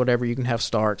Dynamite, whatever, you can have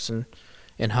Starks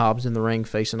and Hobbs in the ring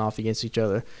facing off against each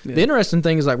other. Yeah. The interesting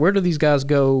thing is, like, where do these guys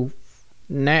go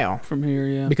now? From here,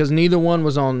 yeah. Because neither one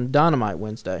was on Dynamite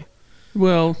Wednesday.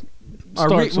 Well,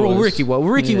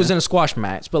 Ricky was in a squash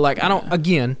match, but, like, I don't,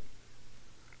 again,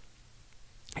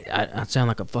 I sound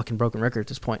like a fucking broken record at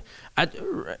this point.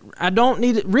 I don't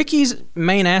need it. Ricky's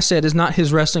main asset is not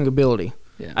his wrestling ability.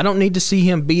 Yeah. I don't need to see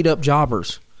him beat up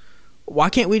jobbers. Why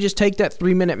can't we just take that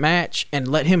 3-minute match and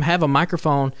let him have a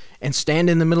microphone and stand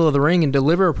in the middle of the ring and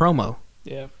deliver a promo?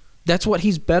 Yeah. That's what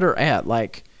he's better at.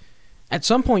 Like, at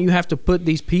some point you have to put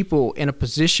these people in a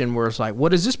position where it's like,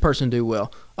 what does this person do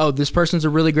well? Oh, this person's a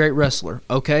really great wrestler.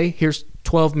 Okay, here's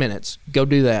 12 minutes. Go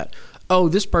do that. Oh,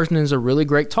 this person is a really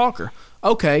great talker.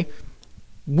 Okay,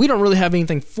 we don't really have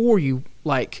anything for you.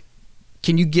 Like,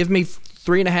 can you give me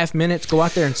 3.5 minutes, go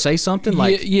out there and say something?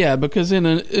 Like, yeah, because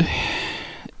we're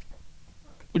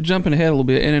jumping ahead a little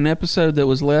bit. In an episode that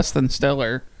was less than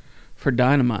stellar for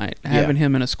Dynamite, having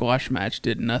him in a squash match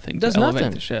did nothing to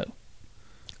elevate the show.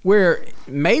 Where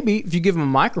maybe if you give him a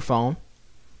microphone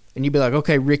and you'd be like,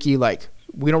 okay, Ricky, like,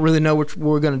 we don't really know what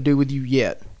we're going to do with you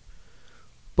yet,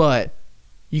 but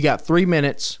you got 3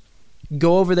 minutes.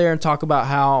 Go over there and talk about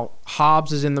how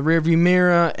Hobbs is in the rearview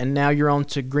mirror and now you're on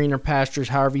to greener pastures,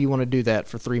 however you want to do that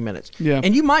for 3 minutes. Yeah.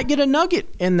 And you might get a nugget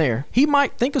in there. He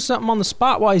might think of something on the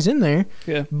spot while he's in there.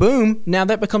 Yeah. Boom. Now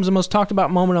that becomes the most talked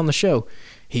about moment on the show.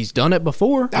 He's done it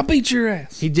before. I'll beat your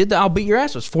ass. He did the I'll beat your ass.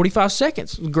 It was 45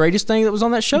 seconds. The greatest thing that was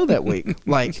on that show that week.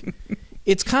 Like,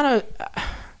 it's kind of...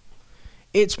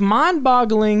 It's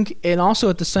mind-boggling and also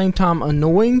at the same time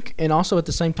annoying and also at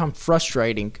the same time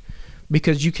frustrating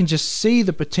because you can just see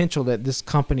the potential that this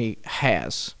company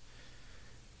has.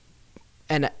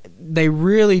 And they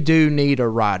really do need a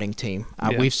writing team.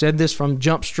 Yeah. We've said this from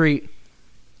Jump Street,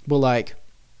 but, like,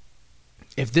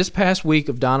 if this past week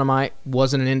of Dynamite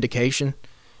wasn't an indication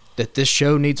that this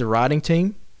show needs a writing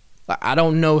team, I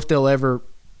don't know if they'll ever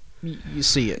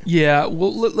see it. Yeah,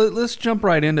 well, let's jump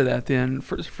right into that then.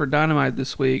 For Dynamite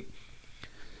this week,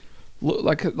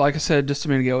 like I said just a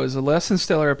minute ago, it was a less than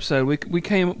stellar episode.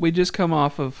 We just come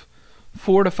off of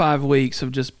 4 to 5 weeks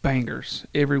of just bangers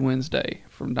every Wednesday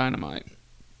from Dynamite.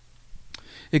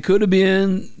 It could have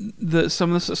been that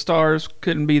some of the stars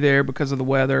couldn't be there because of the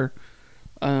weather.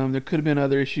 There could have been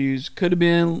other issues. Could have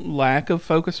been lack of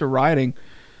focus or writing.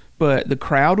 But the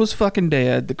crowd was fucking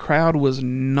dead. The crowd was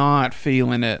not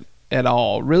feeling it at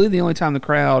all. Really, the only time the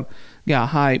crowd got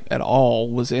hype at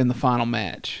all was in the final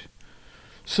match.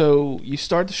 So you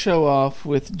start the show off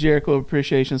with Jericho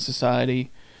Appreciation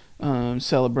Society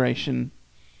celebration.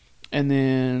 And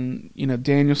then,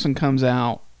 Danielson comes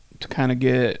out to kind of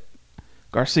get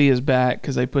Garcia's back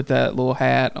because they put that little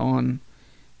hat on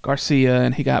Garcia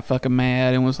and he got fucking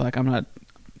mad and was like, I'm not,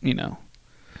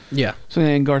 Yeah. So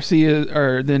then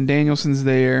then Danielson's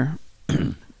there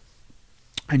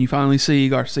and you finally see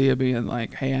Garcia being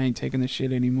like, hey, I ain't taking this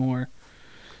shit anymore.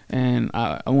 And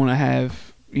I want to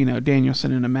have,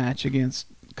 Danielson in a match against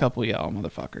a couple of y'all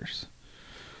motherfuckers.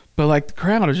 But, like, the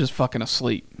crowd is just fucking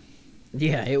asleep.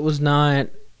 Yeah, it was not...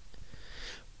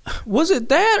 Was it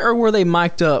that, or were they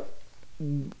mic'd up,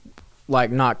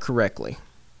 like, not correctly?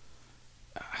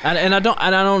 And I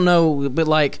don't know, but,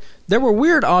 like, there were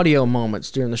weird audio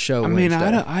moments during the show.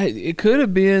 It could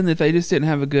have been that they just didn't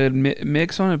have a good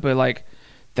mix on it, but, like,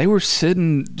 they were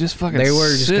sitting just fucking. They were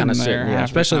just kind of sitting, yeah,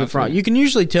 especially the front. You can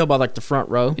usually tell by, like, the front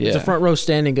row. Yeah. If the front row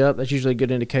standing up, that's usually a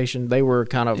good indication. They were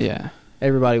kind of. Yeah.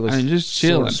 Everybody was just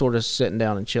chilling, sort of sitting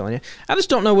down and chilling. I just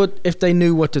don't know if they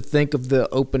knew what to think of the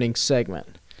opening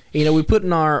segment. We put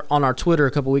on our Twitter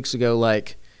a couple weeks ago,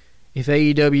 like, if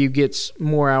AEW gets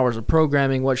more hours of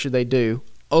programming, what should they do?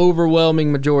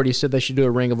 Overwhelming majority said they should do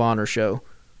a Ring of Honor show.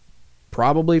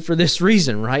 Probably for this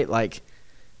reason, right? Like,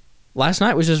 last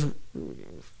night was just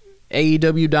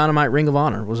AEW Dynamite Ring of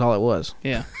Honor was all it was.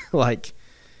 Yeah. Like,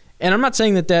 and I'm not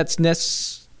saying that that's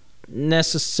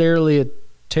necessarily a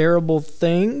terrible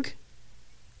thing,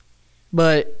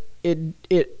 but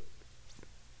it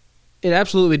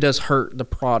absolutely does hurt the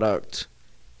product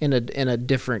in a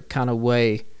different kind of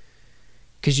way,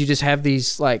 because you just have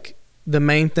these, like, the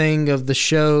main thing of the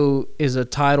show is a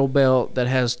title belt that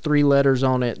has 3 letters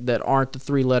on it that aren't the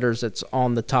 3 letters that's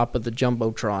on the top of the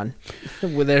Jumbotron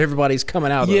that everybody's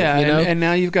coming out of. Yeah, and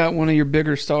now you've got one of your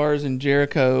bigger stars in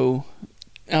Jericho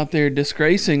out there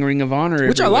disgracing Ring of Honor,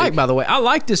 which I like, by the way. I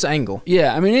like this angle.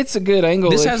 Yeah, I mean, it's a good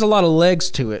angle. This has a lot of legs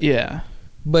to it. Yeah,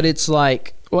 but it's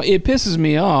like, well, it pisses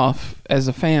me off as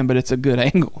a fan, but it's a good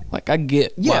angle. Like, I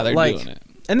get why they're doing it.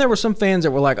 And there were some fans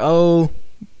that were like, oh,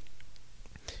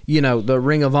 the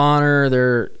Ring of Honor,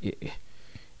 they're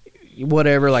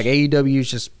whatever, like AEW is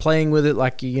just playing with it,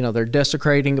 like, they're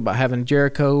desecrating about having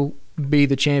Jericho be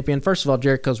the champion. First of all,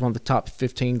 Jericho's one of the top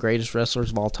 15 greatest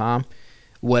wrestlers of all time.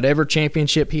 Whatever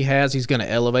championship he has, he's going to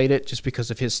elevate it just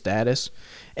because of his status.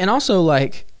 And also,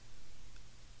 like,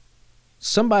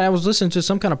 I was listening to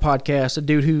some kind of podcast, a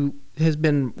dude who has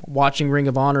been watching Ring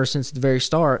of Honor since the very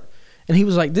start, and he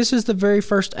was like, this is the very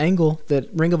first angle that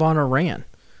Ring of Honor ran,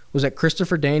 was that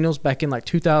Christopher Daniels back in like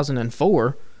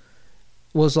 2004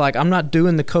 was like, I'm not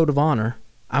doing the code of honor.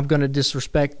 I'm going to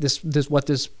disrespect this what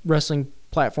this wrestling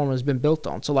platform has been built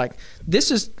on. So, like,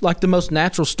 this is like the most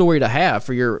natural story to have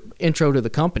for your intro to the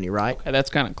company, right? Yeah, that's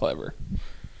kind of clever.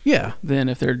 Yeah. Then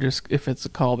if it's a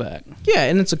callback. Yeah,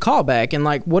 and it's a callback. And,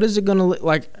 like, what is it going to,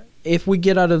 like, if we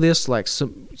get out of this, like,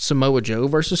 Samoa Joe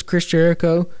versus Chris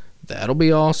Jericho, that'll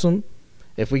be awesome.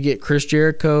 If we get Chris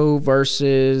Jericho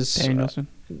versus Danielson.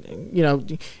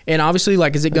 And obviously,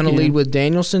 like, is it going to lead with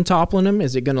Danielson toppling him?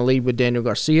 Is it going to lead with Daniel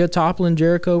Garcia toppling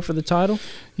Jericho for the title?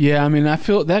 Yeah, I mean, I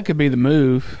feel that could be the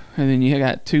move. And then you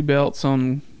got 2 belts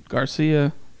on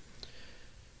Garcia.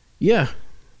 Yeah.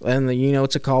 And,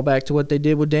 it's a callback to what they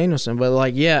did with Danielson. But,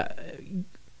 like, yeah,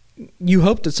 you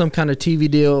hope that some kind of TV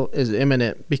deal is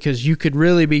imminent because you could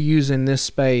really be using this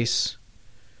space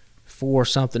for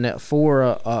something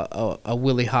for a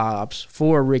Willie Hobbs,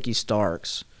 for a Ricky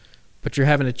Starks. But you're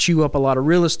having to chew up a lot of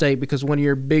real estate because one of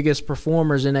your biggest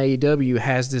performers in AEW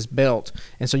has this belt.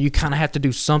 And so you kind of have to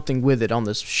do something with it on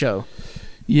this show.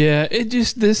 Yeah,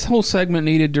 this whole segment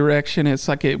needed direction. It's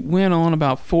like it went on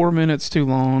about 4 minutes too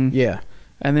long. Yeah.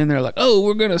 And then they're like, oh,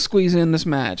 we're going to squeeze in this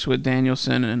match with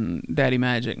Danielson and Daddy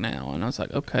Magic now. And I was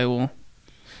like, okay, well.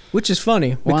 Which is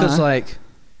funny because, like,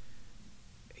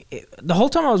 the whole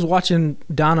time I was watching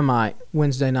Dynamite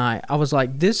Wednesday night, I was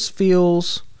like, this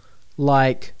feels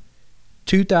like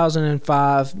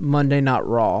 2005 Monday Night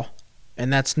Raw,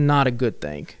 and that's not a good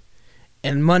thing.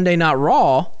 And Monday Night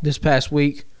Raw this past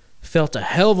week felt a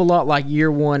hell of a lot like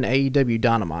year one AEW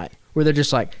Dynamite, where they're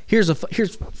just like, here's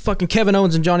fucking Kevin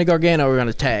Owens and Johnny Gargano we're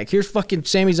gonna tag. Here's fucking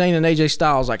Sami Zayn and AJ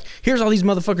Styles. Like, here's all these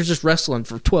motherfuckers just wrestling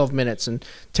for 12 minutes and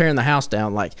tearing the house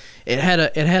down. Like, it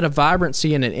had a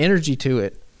vibrancy and an energy to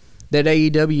it that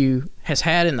AEW has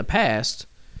had in the past.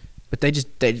 But they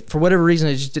for whatever reason,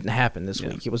 it just didn't happen this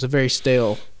week. It was a very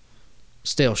stale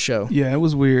show. Yeah, it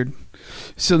was weird.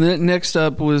 So then next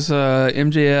up was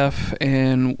MJF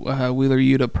and Wheeler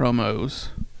Yuta promos,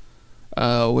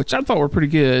 which I thought were pretty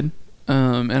good.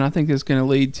 And I think it's going to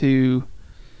lead to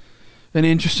an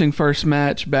interesting first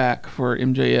match back for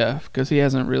MJF because he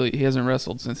hasn't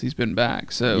wrestled since he's been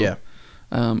back. So yeah,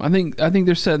 I think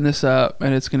they're setting this up,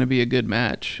 and it's going to be a good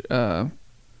match.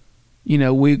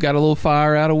 We got a little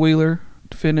fire out of Wheeler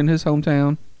defending his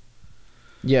hometown.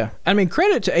 Yeah. I mean,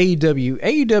 credit to AEW.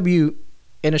 AEW,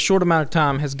 in a short amount of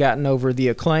time, has gotten over the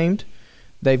Acclaimed.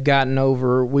 They've gotten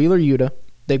over Wheeler Yuta.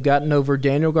 They've gotten over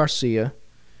Daniel Garcia.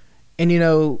 And,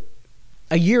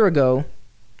 a year ago,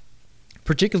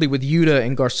 particularly with Yuta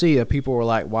and Garcia, people were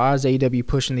like, why is AEW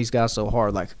pushing these guys so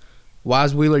hard? Like, why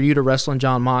is Wheeler Yuta wrestling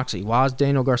John Moxley? Why is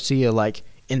Daniel Garcia, like,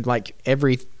 in, like,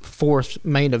 every fourth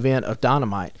main event of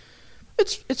Dynamite?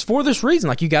 It's for this reason.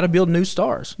 Like, you got to build new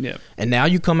stars. Yeah. And now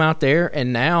you come out there,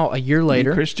 and now a year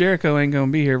later, Chris Jericho ain't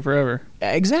gonna be here forever.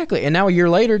 Exactly. And now a year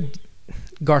later,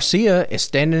 Garcia is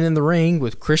standing in the ring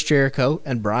with Chris Jericho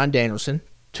and Bryan Danielson,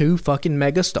 2 fucking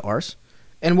mega stars.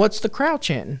 And what's the crowd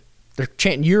chanting? They're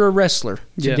chanting, "You're a wrestler,"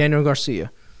 to Daniel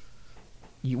Garcia.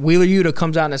 Wheeler Yuta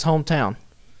comes out in his hometown.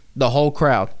 The whole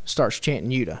crowd starts chanting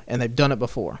Yuta, and they've done it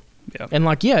before. Yeah. And,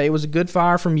 like, yeah, it was a good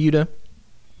fire from Yuta.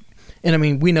 And, I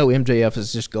mean, we know MJF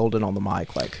is just golden on the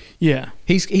mic. Like, yeah,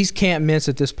 he's can't miss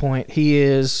at this point. He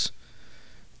is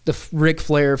the Ric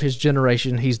Flair of his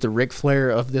generation. He's the Ric Flair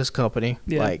of this company.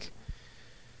 Yeah. Like,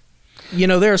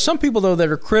 there are some people, though, that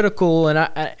are critical, and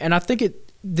I think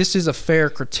this is a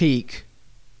fair critique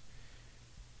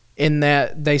in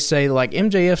that they say, like,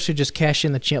 MJF should just cash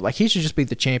in the champ. Like, he should just be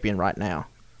the champion right now.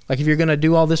 Like, if you're going to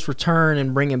do all this return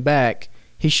and bring him back,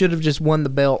 he should have just won the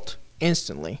belt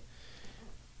instantly.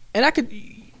 And I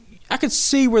could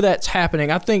see where that's happening.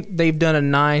 I think they've done a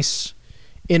nice,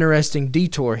 interesting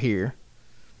detour here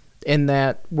in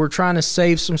that we're trying to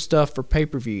save some stuff for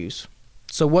pay-per-views.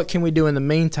 So what can we do in the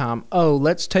meantime? Oh,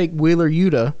 let's take Wheeler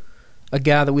Yuta, a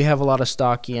guy that we have a lot of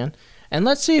stock in, and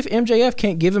let's see if MJF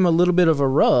can't give him a little bit of a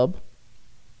rub.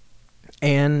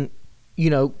 And,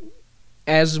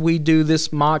 as we do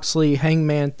this Moxley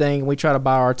Hangman thing, we try to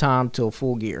buy our time till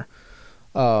Full Gear.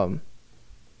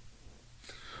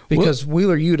 because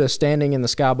Wheeler Yuta standing in the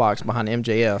skybox behind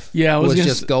MJF was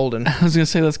just golden. I was going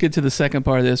to say, let's get to the second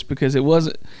part of this, because it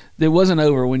wasn't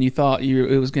over when you thought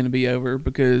it was going to be over,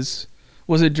 because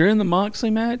was it during the Moxley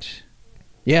match?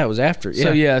 Yeah, it was after.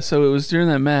 Yeah. So it was during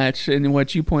that match, and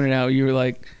what you pointed out, you were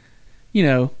like,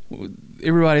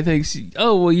 everybody thinks,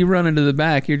 oh, well, you run into the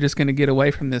back, you're just going to get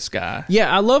away from this guy.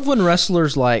 Yeah, I love when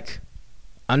wrestlers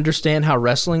understand how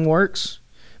wrestling works,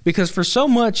 because for so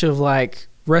much of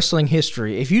wrestling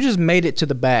history, if you just made it to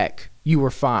the back, you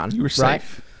were fine. You were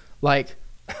safe. Right?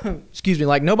 Excuse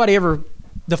me, nobody ever,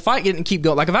 the fight didn't keep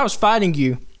going. If I was fighting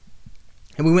you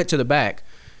and we went to the back,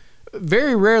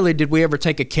 very rarely did we ever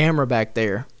take a camera back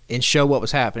there and show what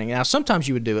was happening. Now, sometimes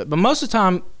you would do it, but most of the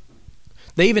time,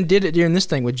 they even did it during this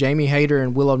thing with Jamie Hayter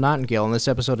and Willow Nightingale in this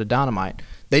episode of Dynamite.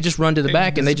 They just run to the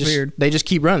back and they just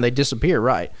keep running. They disappear,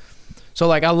 right?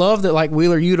 So, I love that,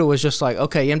 Wheeler Yuta was just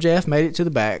okay, MJF made it to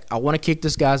the back. I want to kick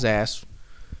this guy's ass.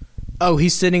 Oh,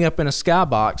 he's sitting up in a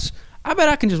skybox. I bet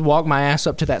I can just walk my ass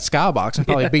up to that skybox and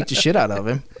probably beat the shit out of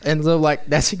him. And so,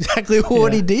 that's exactly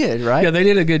what he did, right? Yeah, they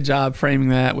did a good job framing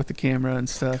that with the camera and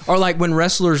stuff. Or, when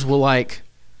wrestlers will,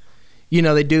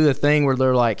 they do the thing where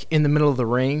they're, in the middle of the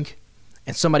ring,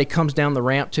 and somebody comes down the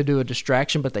ramp to do a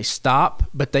distraction, but they stop,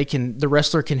 but the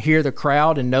wrestler can hear the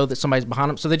crowd and know that somebody's behind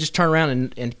them, so they just turn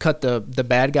around and cut the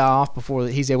bad guy off before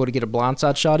he's able to get a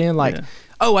blindside shot in.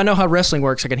 Oh, I know how wrestling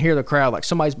works. I can hear the crowd.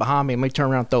 Somebody's behind me, and let me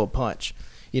turn around and throw a punch.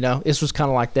 This was kind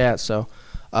of like that. So,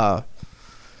 I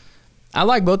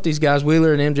like both these guys,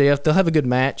 Wheeler and MJF. They'll have a good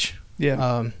match.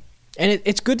 Yeah. And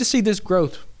it's good to see this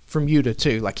growth from Yuta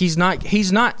too.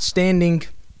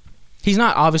 He's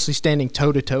not obviously standing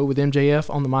toe-to-toe with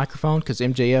MJF on the microphone, because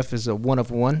MJF is a one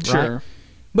of one, right? Sure.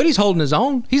 But he's holding his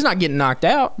own. He's not getting knocked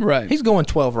out. Right. He's going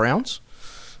 12 rounds.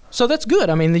 So that's good.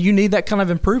 I mean, you need that kind of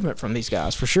improvement from these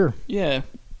guys for sure. Yeah.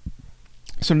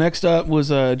 So next up was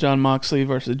Jon Moxley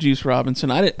versus Juice Robinson.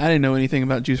 I didn't know anything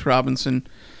about Juice Robinson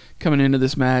coming into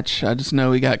this match. I just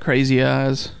know he got crazy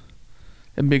eyes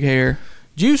and big hair.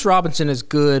 Juice Robinson is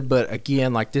good, but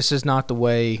again, this is not the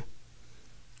way.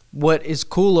 What is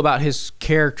cool about his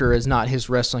character is not his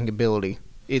wrestling ability;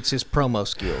 it's his promo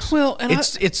skills. Well, and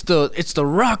it's the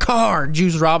rock hard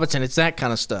Juice Robinson. It's that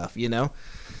kind of stuff, the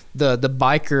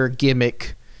biker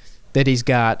gimmick that he's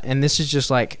got, and this is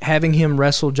just having him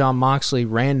wrestle Jon Moxley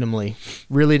randomly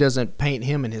really doesn't paint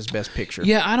him in his best picture.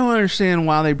 Yeah, I don't understand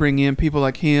why they bring in people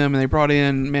like him, and they brought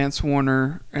in Mance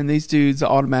Warner, and these dudes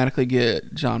automatically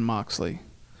get Jon Moxley.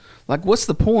 What's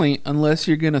the point unless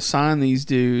you're going to sign these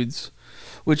dudes?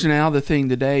 Which now the thing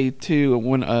today, too,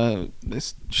 when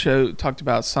this show talked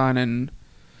about signing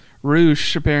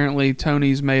Roosh, apparently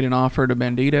Tony's made an offer to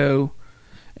Bandito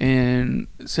and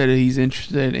said that he's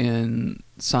interested in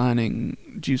signing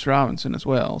Juice Robinson as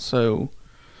well. So,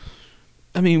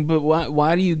 I mean, but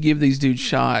why do you give these dudes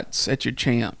shots at your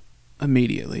champ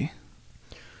immediately?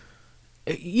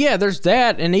 Yeah, there's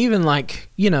that. And even,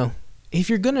 if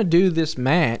you're going to do this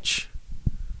match,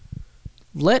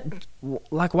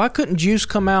 why couldn't Juice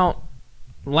come out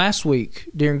last week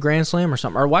during Grand Slam or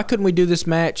something? Or why couldn't we do this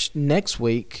match next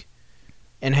week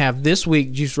and have this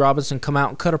week Juice Robinson come out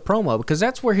and cut a promo? Because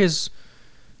that's where his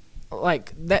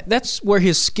that's where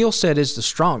his skill set is the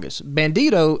strongest.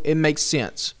 Bandito, it makes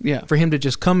sense for him to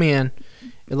just come in.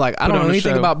 I don't know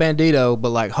anything about Bandito,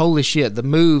 but holy shit, the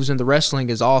moves and the wrestling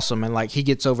is awesome, and he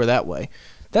gets over that way.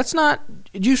 That's not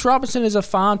Juice Robinson is a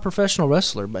fine professional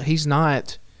wrestler, but he's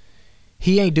not.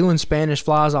 He ain't doing Spanish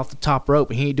flies off the top rope,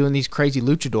 and he ain't doing these crazy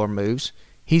luchador moves.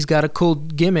 He's got a cool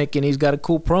gimmick, and he's got a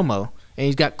cool promo, and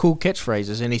he's got cool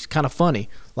catchphrases, and he's kind of funny.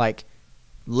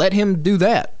 Let him do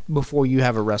that before you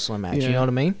have a wrestling match. Yeah. You know what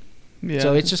I mean? Yeah.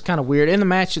 So it's just kind of weird. And the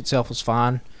match itself was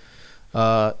fine.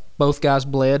 Both guys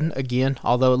bled again,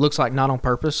 although it looks like not on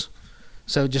purpose.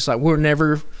 So just we're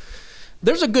never.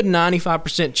 There's a good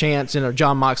 95% chance in a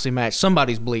Jon Moxley match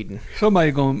somebody's bleeding.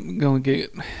 Somebody's gonna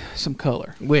get some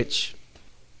color. Which.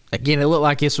 Again, it looked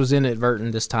like this was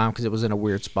inadvertent this time because it was in a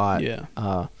weird spot. Yeah.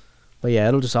 But yeah,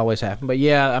 it'll just always happen. But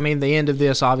yeah, I mean, the end of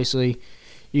this, obviously,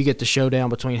 you get the showdown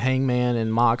between Hangman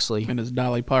and Moxley. And his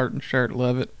Dolly Parton shirt,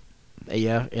 love it.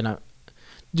 Yeah,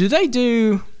 do they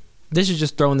do? This is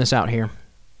just throwing this out here.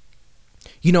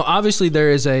 Obviously there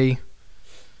is a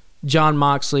Jon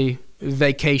Moxley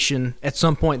vacation at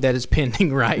some point that is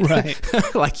pending, right? Right.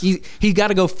 he got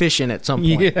to go fishing at some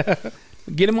point. Yeah.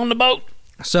 Get him on the boat.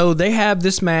 So they have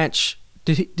this match.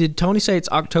 Did Tony say it's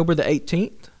October the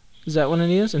 18th? Is that when it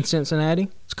is in Cincinnati?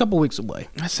 It's a couple weeks away.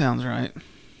 That sounds right.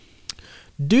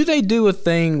 Do they do a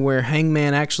thing where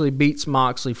Hangman actually beats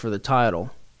Moxley for the title?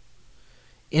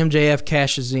 MJF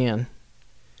cashes in,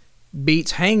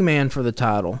 beats Hangman for the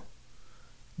title,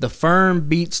 The Firm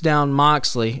beats down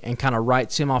Moxley and kind of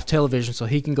writes him off television so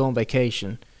he can go on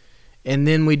vacation. And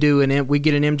then we get an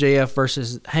MJF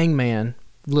versus Hangman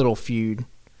little feud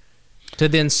to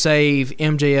then save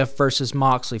MJF versus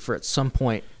Moxley for at some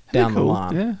point down the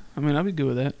line. Yeah, I mean, I'd be good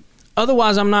with that.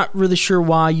 Otherwise, I'm not really sure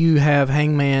why you have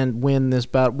Hangman win this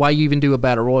battle. Why you even do a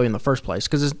battle royal in the first place?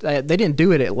 Because they didn't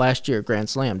do it at last year at Grand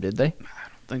Slam, did they? I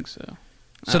don't think so.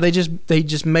 So they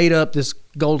just made up this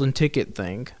golden ticket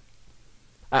thing.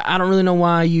 I don't really know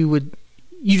why you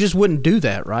just wouldn't do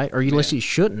that, right? Or unless you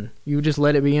shouldn't. You would just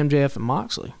let it be MJF and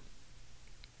Moxley.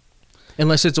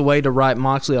 Unless it's a way to write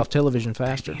Moxley off television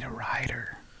faster. They need a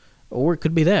writer. Or it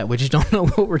could be that. We just don't know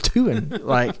what we're doing.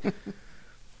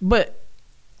 But,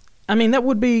 I mean, that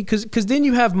would be... Because then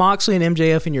you have Moxley and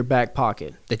MJF in your back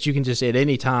pocket that you can just, at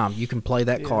any time, you can play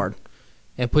that card.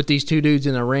 And put these two dudes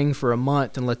in a ring for a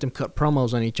month and let them cut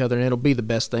promos on each other, and it'll be the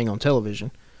best thing on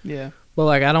television. Yeah.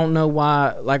 But, I don't know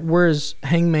why... where's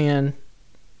Hangman...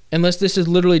 Unless this is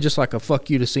literally just a fuck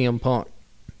you to CM Punk,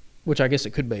 which I guess it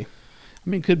could be. I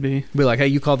mean, it could be. Be like, hey,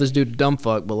 you call this dude a dumb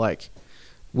fuck, but,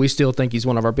 we still think he's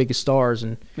one of our biggest stars,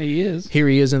 and he is. Here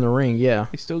he is in the ring, yeah.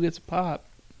 He still gets a pop.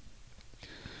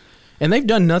 And they've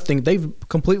done nothing. They've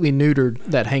completely neutered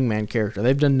that Hangman character.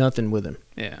 They've done nothing with him.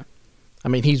 Yeah. I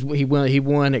mean, he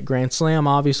won at Grand Slam,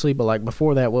 obviously, but,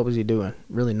 before that, what was he doing?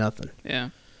 Really nothing.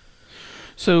 Yeah.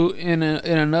 So in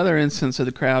another instance of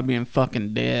the crowd being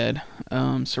fucking dead,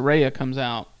 Saraya comes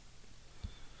out,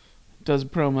 does a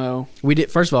promo.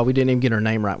 First of all, we didn't even get her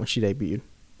name right when she debuted.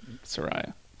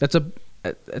 Saraya. That's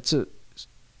a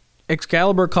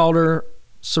Excalibur called her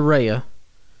Saraya,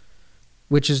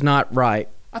 which is not right.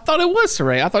 I thought it was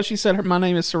Saraya. I thought she said my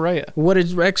name is Saraya. What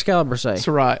did Excalibur say?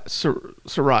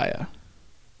 Saraya.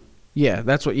 Yeah,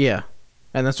 that's what. Yeah,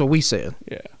 and that's what we said.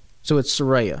 Yeah. So it's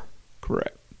Saraya.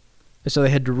 Correct. And so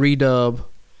they had to redub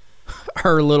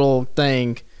her little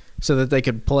thing so that they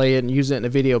could play it and use it in a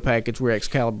video package where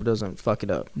Excalibur doesn't fuck it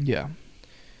up. Yeah.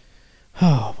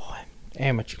 Oh boy,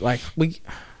 amateur.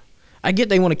 I get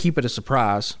they want to keep it a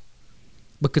surprise,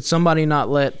 but could somebody not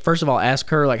first of all ask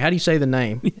her how do you say the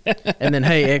name, and then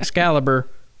hey Excalibur,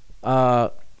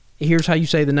 here's how you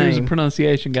say the name. Here's a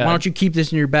pronunciation guide. Why don't you keep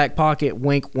this in your back pocket?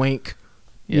 Wink, wink.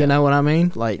 Yeah. You know what I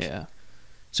mean? Yeah.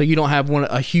 So you don't have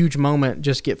a huge moment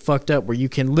just get fucked up where you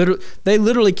can they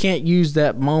literally can't use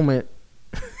that moment.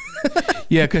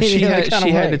 Yeah, because she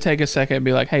had to take a second and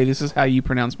be like, hey, this is how you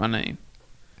pronounce my name.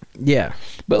 Yeah.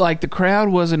 But the crowd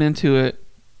wasn't into it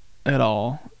at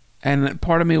all. And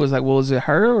part of me was like, well, is it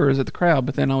her or is it the crowd?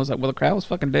 But then I was like, well, the crowd was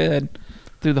fucking dead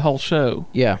through the whole show.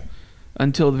 Yeah.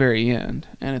 Until the very end.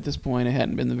 And at this point, it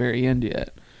hadn't been the very end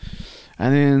yet.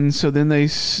 And then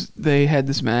they had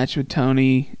this match with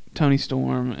Tony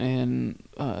Storm and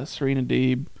Serena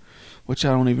Deeb, which I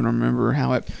don't even remember how.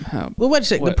 Well, wait a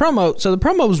second. The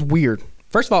promo was weird.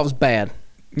 First of all, it was bad.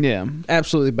 Yeah,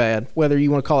 absolutely bad. Whether you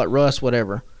want to call it rust,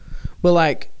 whatever.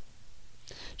 But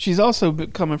she's also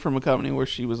coming from a company where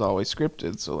she was always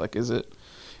scripted. So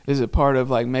is it part of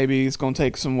maybe it's going to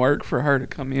take some work for her to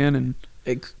come in and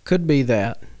it could be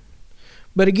that.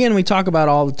 But again, we talk about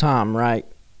all the time, right?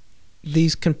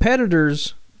 These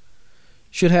competitors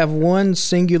should have one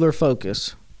singular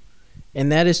focus,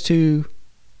 and that is to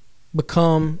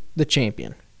become the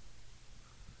champion.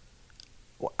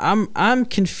 I'm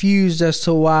confused as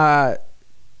to why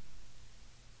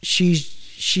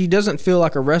she doesn't feel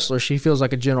like a wrestler. She feels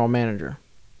like a general manager.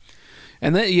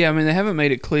 And they haven't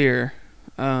made it clear.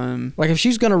 If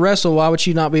she's gonna wrestle, why would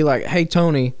she not be like, "Hey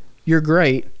Tony, you're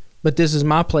great, but this is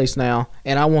my place now,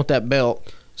 and I want that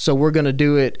belt. So we're gonna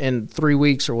do it in 3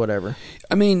 weeks or whatever."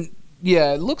 I mean.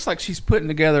 Yeah, it looks like she's putting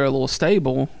together a little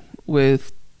stable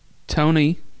with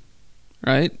Tony,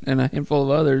 right, and a handful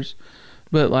of others.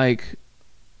 But,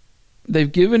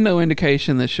 they've given no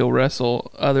indication that she'll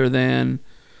wrestle other than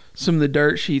some of the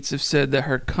dirt sheets have said that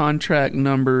her contract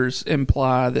numbers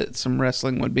imply that some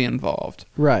wrestling would be involved.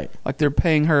 Right. They're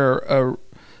paying her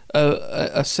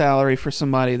a salary for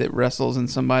somebody that wrestles and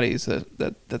somebody's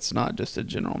that's not just a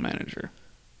general manager.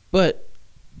 But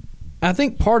I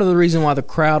think part of the reason why the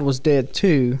crowd was dead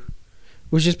too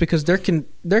was just because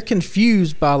they're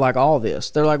confused by all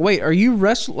this. They're like, wait, are you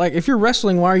if you're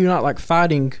wrestling, why are you not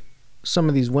fighting some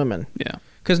of these women? Yeah.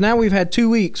 Because now we've had 2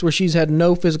 weeks where she's had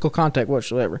no physical contact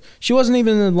whatsoever. She wasn't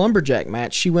even in the lumberjack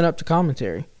match. She went up to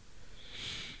commentary.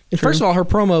 And first of all, her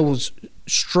promo was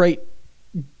straight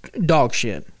dog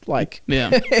shit.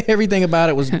 Yeah. Everything about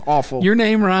it was awful. Your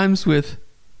name rhymes with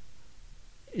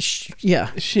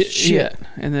shit.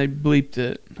 And they bleeped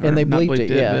it. And they bleeped it,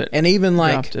 yeah. And even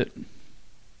dropped it.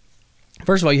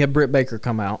 First of all, you have Britt Baker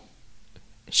come out.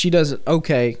 She does an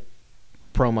okay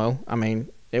promo. I mean,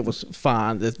 It was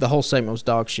fine. The whole segment was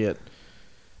dog shit.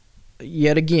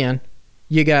 Yet again,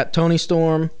 you got Toni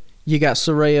Storm, you got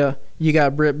Saraya, you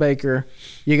got Britt Baker,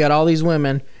 you got all these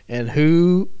women, and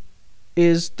who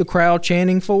is the crowd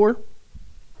chanting for?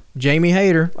 Jamie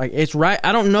Hayter. Like, it's right.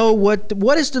 I don't know what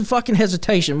is the fucking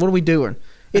hesitation. What are we doing?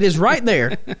 It is right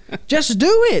there. Just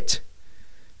do it.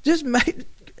 Just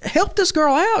help this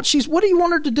girl out. What do you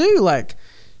want her to do? Like,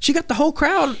 she got the whole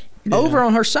crowd over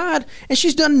on her side, and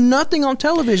she's done nothing on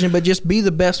television but just be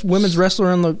the best women's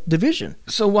wrestler in the division.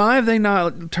 So why have they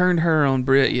not turned her on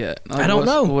Britt yet? I don't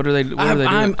know. What are they doing?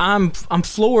 I'm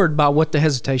floored by what the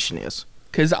hesitation is.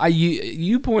 Because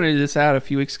you pointed this out a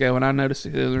few weeks ago, and I noticed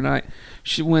it the other night.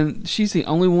 When she's the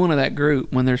only one of that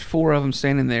group, when there's 4 of them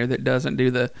standing there, that doesn't do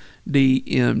the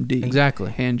DMD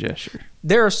hand gesture.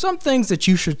 There are some things that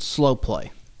you should slow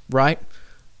play, right?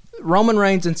 Roman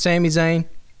Reigns and Sami Zayn,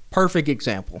 perfect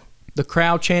example. The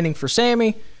crowd chanting for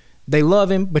Sami, they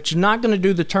love him, but you're not going to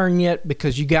do the turn yet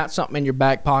because you got something in your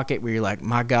back pocket where you're like,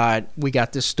 my God, we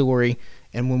got this story,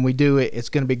 and when we do it, it's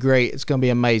going to be great. It's going to be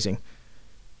amazing.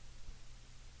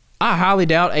 I highly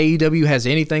doubt AEW has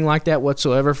anything like that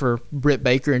whatsoever for Britt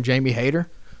Baker and Jamie Hayter,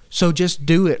 so just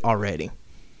do it already.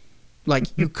 Like,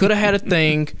 you could have had a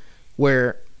thing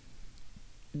where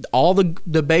all the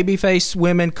babyface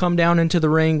women come down into the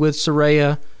ring with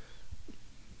Saraya,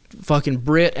 fucking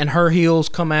Britt and her heels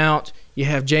come out. You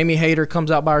have Jamie Hayter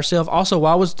comes out by herself. Also,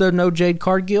 why was there no Jade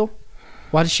Cargill?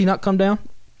 Why did she not come down?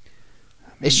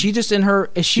 Is she just in her?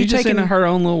 Is she just taking in her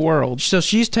own little world? So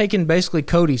she's taking basically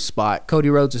Cody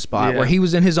Rhodes' spot, where he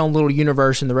was in his own little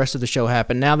universe and the rest of the show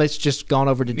happened. Now that's just gone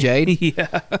over to Jade.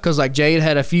 Because like Jade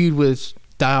had a feud with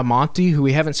Diamante, who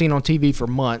we haven't seen on TV for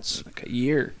months, like a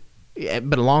year,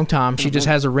 but a long time. She just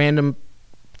has a random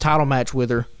title match with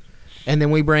her. And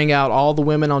then we bring out all the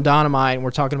women on Dynamite, and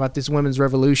we're talking about this women's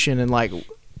revolution, and like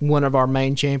one of our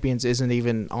main champions isn't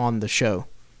even on the show.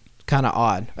 Kind of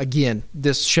odd. Again,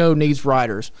 this show needs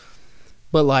writers,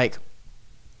 but like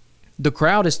the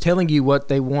crowd is telling you what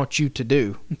they want you to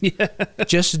do.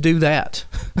 Just do that.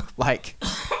 Like,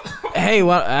 hey,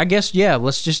 well, I guess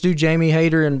let's just do Jamie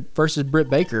Hayter versus Britt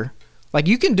Baker. Like,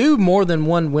 you can do more than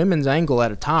one women's angle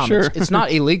at a time. Sure. It's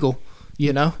not illegal.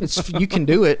 You know, you can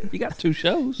do it. You got 2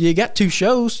 shows. You got 2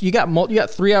 shows. You got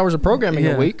 3 hours of programming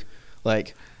a week.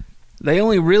 Like, they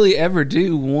only really ever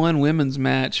do 1 women's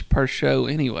match per show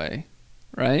anyway,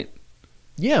 right?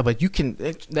 Yeah, but you can.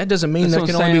 That doesn't mean there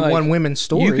can only be one women's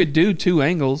story. You could do 2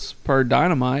 angles per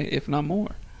Dynamite, if not more.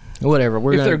 Whatever.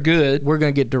 They're good, we're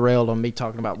gonna get derailed on me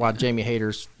talking about why Jamie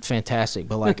Hayter's fantastic.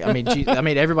 But like, I mean,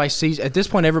 everybody sees at this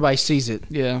point. Everybody sees it.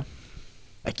 Yeah.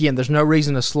 Again, there's no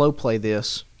reason to slow play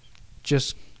this.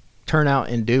 Just turn out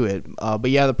and do it. But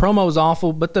yeah, the promo was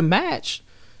awful. But the match,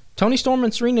 Toni Storm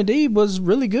and Serena Deeb was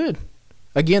really good.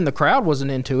 Again, the crowd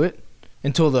wasn't into it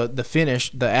until the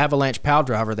finish, the Avalanche Power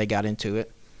Driver. They got into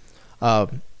it. But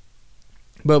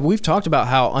we've talked about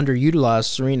how underutilized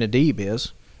Serena Deeb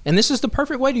is, and this is the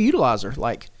perfect way to utilize her.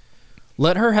 Like,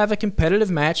 let her have a competitive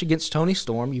match against Toni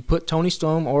Storm. You put Toni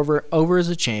Storm over as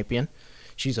a champion.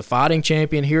 She's a fighting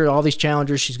champion. Here are all these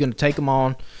challengers. She's going to take them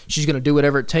on. She's going to do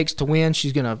whatever it takes to win.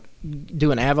 She's going to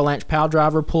do an Avalanche Power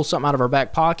Driver, pull something out of her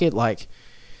back pocket. Like,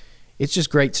 it's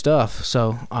just great stuff.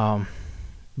 So,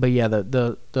 but yeah,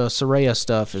 the Saraya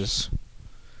stuff is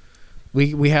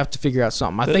we have to figure out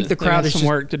something. I think the crowd is some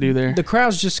work to do there. The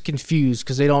crowd's just confused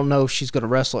because they don't know if she's going to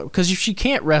wrestle. Because if she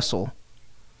can't wrestle,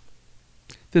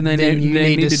 then they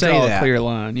need to draw a clear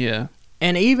line. Yeah,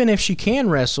 and even if she can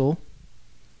wrestle,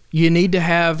 you need to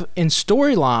have in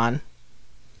storyline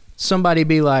somebody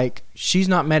be like, she's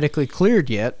not medically cleared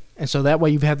yet, and so that way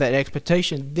you have that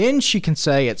expectation. Then she can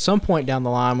say at some point down the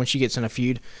line when she gets in a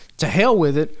feud, to hell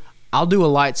with it, I'll do a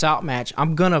lights out match.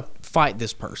 I'm gonna fight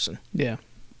this person. Yeah.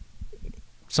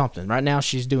 Something. Right now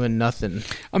she's doing nothing.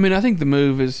 I mean, I think the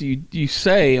move is you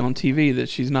say on TV that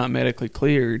she's not medically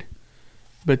cleared,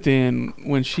 but then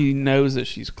when she knows that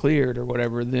she's cleared or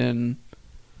whatever, then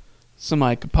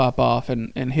somebody could pop off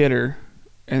and hit her,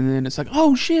 and then it's like,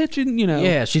 oh shit, you know.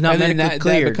 Yeah, she's not medically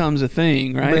cleared. That becomes a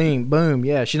thing, right? Boom, boom.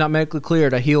 Yeah, she's not medically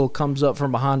cleared. A heel comes up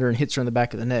from behind her and hits her in the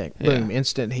back of the neck. Boom,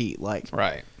 instant heat. Like,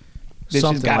 right. Then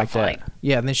something like fight. That.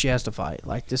 Yeah, and then she has to fight.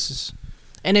 Like, this is,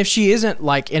 and if she isn't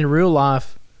like in real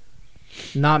life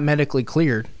not medically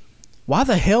cleared, why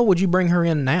the hell would you bring her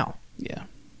in now? Yeah.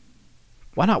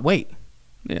 Why not wait?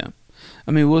 Yeah.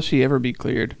 I mean, will she ever be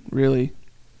cleared? Really?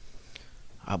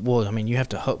 Well, I mean, you have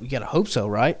to hope. You got to hope so,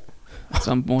 right? At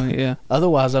some point, yeah.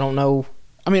 Otherwise, I don't know.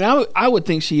 I mean, I would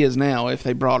think she is now if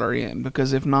they brought her in,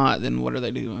 because if not, then what are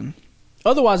they doing?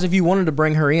 Otherwise, if you wanted to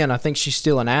bring her in, I think she's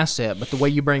still an asset. But the way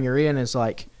you bring her in is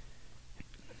like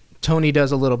Tony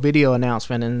does a little video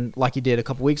announcement, and like he did a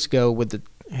couple weeks ago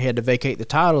he had to vacate the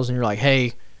titles, and you're like,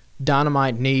 hey,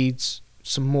 Dynamite needs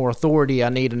some more authority. I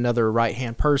need another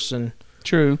right-hand person.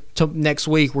 True. Next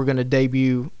week, we're going to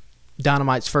debut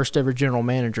Dynamite's first ever general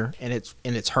manager, and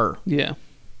it's her. Yeah.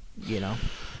 You know.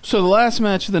 So the last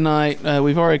match of the night,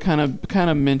 we've already kind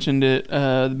of mentioned it.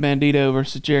 Bandito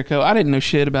versus Jericho. I didn't know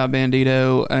shit about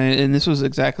Bandito, and this was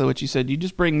exactly what you said. You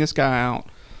just bring this guy out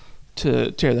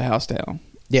to tear the house down.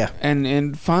 Yeah.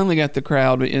 And finally got the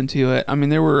crowd into it. I mean,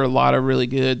 there were a lot of really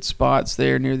good spots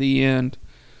there near the end.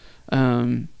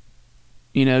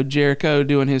 Jericho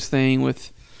doing his thing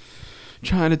with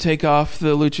trying to take off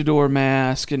the luchador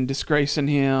mask and disgracing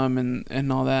him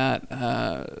and all that.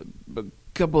 A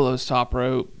couple of those top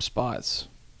rope spots.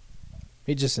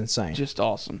 He's just insane. Just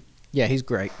awesome. Yeah, he's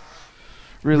great.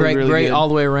 Really great good. all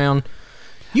the way around.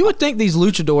 You would think these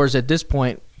luchadors at this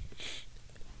point,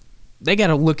 they got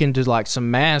to look into like some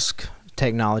mask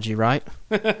technology, right?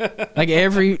 Like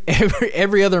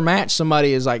every other match,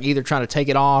 somebody is like either trying to take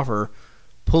it off or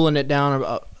pulling it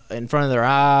down in front of their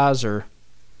eyes or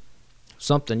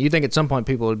something. You think at some point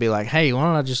people would be like, "Hey, why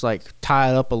don't I just like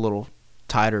tie it up a little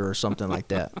tighter or something like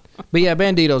that?" But yeah,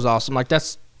 Bandito's awesome. Like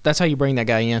that's how you bring that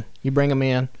guy in. You bring him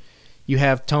in. You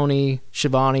have Tony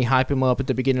Schiavone hype him up at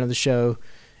the beginning of the show,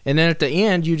 and then at the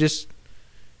end you just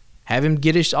have him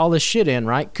get all this shit in,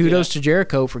 right? Kudos to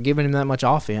Jericho for giving him that much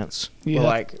offense. Yeah. But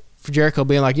like for Jericho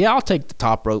being like, yeah, I'll take the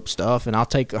top rope stuff and I'll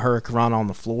take a hurricane on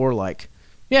the floor. Like,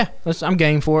 yeah, I'm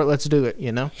game for it. Let's do it.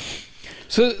 You know.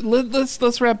 So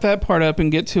let's wrap that part up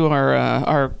and get to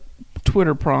our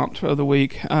Twitter prompt of the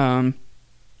week.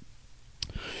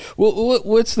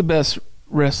 What's the best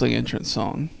wrestling entrance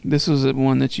song? This was the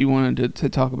one that you wanted to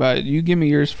talk about. You give me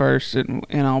yours first, and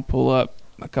I'll pull up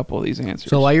a couple of these answers.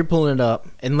 So while you're pulling it up,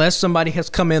 unless somebody has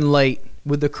come in late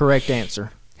with the correct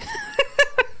answer,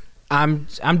 I'm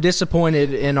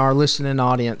disappointed in our listening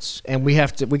audience, and we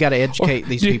got to educate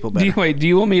these people better. Do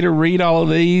you want me to read all of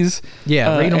these?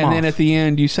 Yeah, read them and off. then at the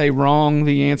end you say wrong.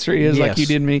 The answer is like you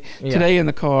did me today in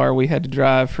the car. We had to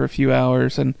drive for a few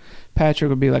hours, and Patrick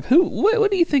would be like,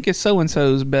 What do you think is so and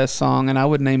so's best song? And I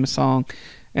would name a song.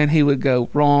 And he would go,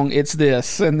 wrong, it's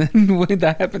this. And then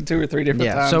that happened 2 or 3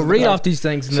 different times. So read off these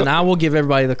things, and then I will give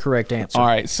everybody the correct answer. All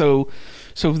right. So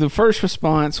the first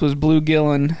response was Blue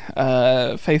Gillen,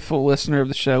 faithful listener of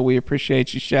the show. We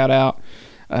appreciate you. Shout out.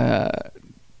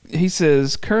 He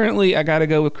says, currently I got to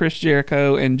go with Chris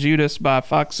Jericho and Judas by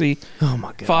Foxy. Oh,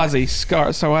 my God.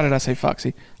 Fozzy. So why did I say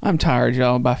Foxy? I'm tired,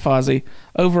 y'all, by Fozzy.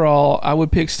 Overall, I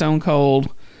would pick Stone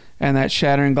Cold. And that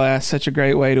shattering glass, such a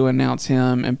great way to announce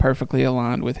him and perfectly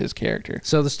aligned with his character.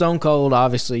 So the Stone Cold,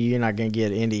 obviously, you're not going to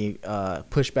get any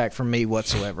pushback from me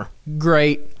whatsoever.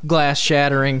 Great glass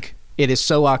shattering. It is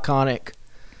so iconic.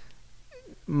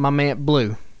 My man,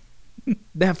 Blue.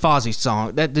 That Fozzy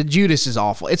song, the Judas is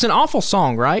awful. It's an awful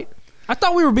song, right? I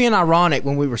thought we were being ironic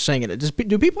when we were singing it.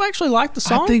 Do people actually like the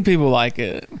song? I think people like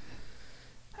it.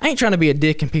 I ain't trying to be a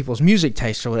dick in people's music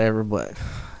taste or whatever, but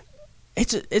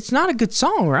it's not a good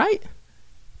song, right?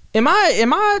 Am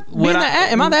I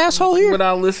the asshole here? Would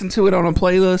I listen to it on a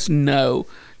playlist? No.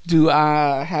 Do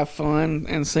I have fun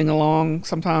and sing along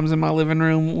sometimes in my living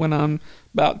room when I'm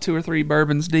about 2 or 3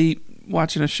 bourbons deep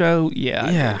watching a show?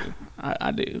 Yeah.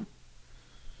 I do.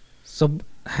 So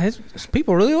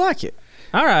people really like it.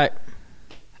 All right.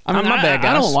 I'm my bad,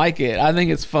 guys. I don't like it. I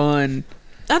think it's fun.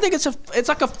 I think it's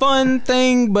like a fun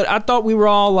thing, but I thought we were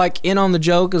all like in on the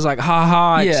joke. It's like, ha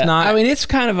ha. Yeah. It's not. I mean, it's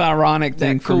kind of an ironic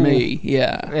thing for me.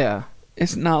 Yeah. Yeah.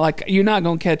 It's not like you're not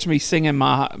gonna catch me singing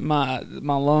my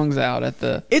lungs out at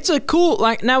the. It's a cool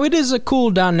now. It is a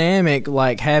cool dynamic,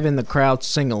 like having the crowd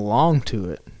sing along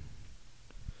to it.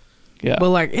 Yeah.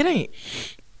 But like it ain't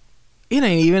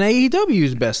even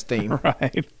AEW's best theme,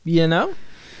 right? You know.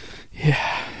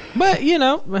 Yeah. But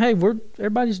hey,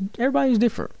 everybody's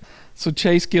different. So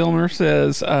Chase Gilmer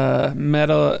says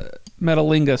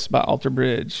Metalingus by Alter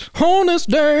Bridge. On this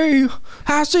day,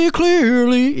 I see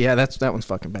clearly. Yeah, that one's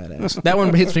fucking badass. That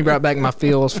one hits me right back in my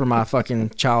feels from my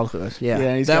fucking childhood.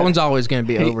 Yeah, that one's always going to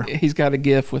be over. He's got a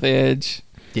gif with Edge.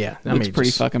 Yeah. Looks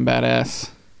pretty fucking badass.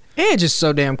 Edge is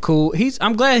so damn cool.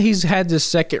 I'm glad he's had this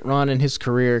second run in his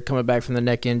career coming back from the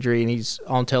neck injury and he's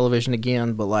on television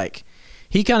again, but like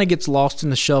he kind of gets lost in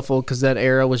the shuffle because that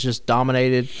era was just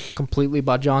dominated completely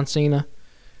by John Cena.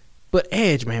 But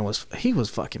Edge, man, was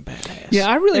fucking badass. Yeah,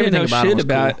 I really didn't know shit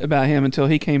about him until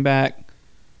he came back.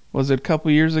 Was it a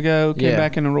couple years ago? Came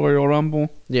back in the Royal Rumble.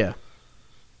 Yeah.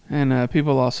 And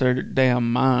people lost their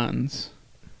damn minds.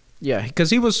 Yeah,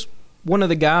 because he was one of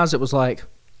the guys that was like,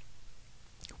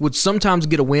 would sometimes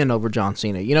get a win over John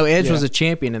Cena. You know, Edge was a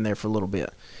champion in there for a little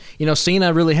bit.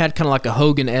 Cena really had kind of like a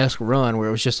Hogan-esque run where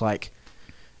it was just like,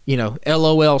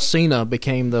 LOL Cena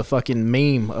became the fucking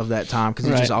meme of that time because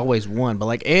he just always won. But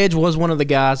like Edge was one of the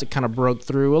guys that kind of broke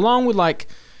through, along with like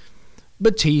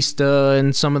Batista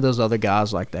and some of those other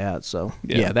guys like that. So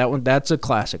yeah, that's a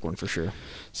classic one for sure.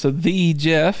 So the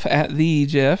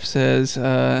Jeff says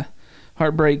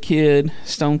Heartbreak Kid,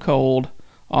 Stone Cold,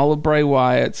 all of Bray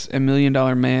Wyatt's, and $1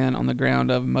 Million Man on the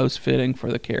ground of most fitting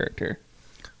for the character.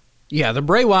 Yeah, the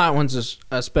Bray Wyatt ones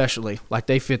especially, like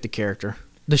they fit the character.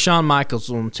 The Shawn Michaels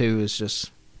one too is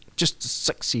just a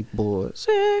sexy boy.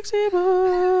 Sexy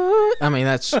boy. I mean,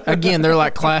 that's, again, they're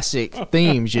like classic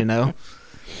themes, One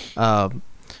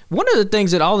of the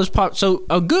things that all this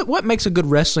what makes a good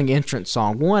wrestling entrance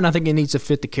song? One, I think it needs to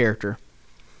fit the character.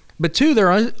 But two,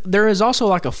 there is also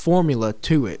like a formula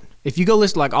to it. If you go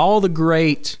list like all the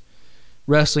great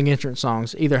wrestling entrance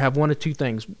songs, either have one of two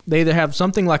things. They either have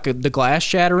something like the glass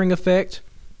shattering effect,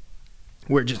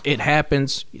 where it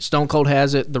happens. Stone Cold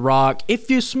has it. The Rock.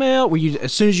 If you smell,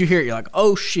 as soon as you hear it, you're like,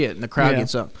 oh shit, and the crowd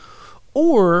gets up.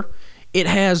 Or it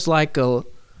has like a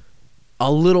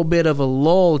little bit of a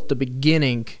lull at the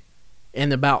beginning,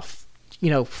 and about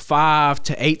 5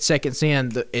 to 8 seconds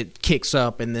in, it kicks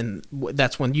up, and then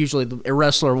that's when usually a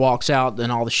wrestler walks out,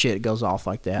 and all the shit goes off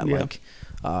like that. Yeah. Like,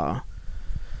 I'm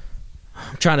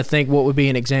trying to think what would be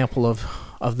an example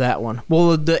of that one.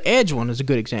 Well, the Edge one is a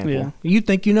good example. Yeah. You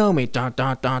think you know me, dun,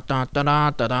 dun, dun, dun, dun,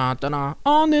 dun, dun, dun, dun, dun,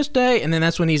 on this day, and then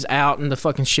that's when he's out and the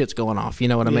fucking shit's going off. You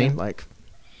know what I mean? Like,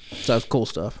 so that's cool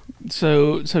stuff.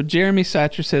 So Jeremy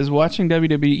Satcher says, watching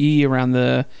WWE around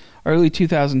the early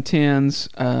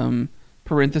 2010s,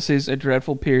 parentheses, a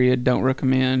dreadful period, don't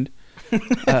recommend.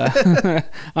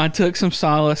 I took some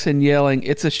solace in yelling,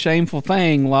 "It's a shameful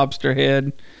thing, lobster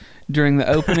head," during the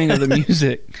opening of the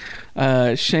music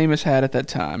Sheamus had at that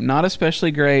time. Not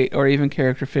especially great or even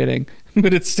character fitting,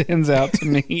 but it stands out to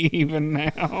me even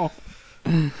now.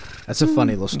 That's a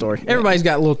funny little story. Everybody's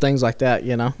got little things like that,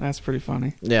 That's pretty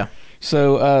funny. Yeah.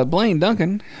 So Blaine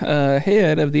Duncan,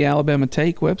 head of the Alabama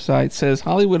Take website, says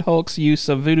Hollywood Hulk's use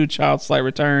of Voodoo Child's slight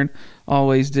return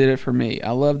always did it for me.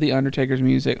 I love the Undertaker's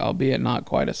music, albeit not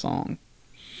quite a song.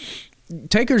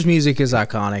 Taker's music is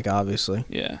iconic, obviously.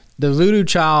 Yeah. The Voodoo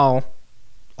Child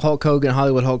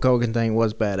Hollywood Hulk Hogan thing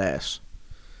was badass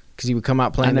because he would come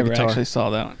out playing the guitar. I never actually saw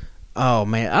that one. Oh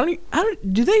man, I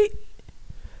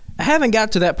haven't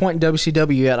got to that point in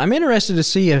WCW yet. I'm interested to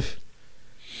see if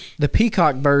the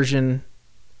Peacock version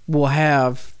will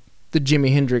have the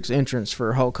Jimi Hendrix entrance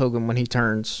for Hulk Hogan when he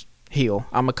turns heel.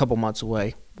 I'm a couple months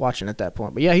away watching at that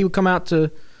point. But yeah, he would come out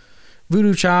to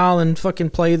Voodoo Child and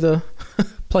fucking play the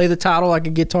title like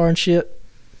a guitar and shit.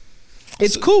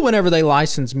 It's cool whenever they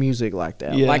license music like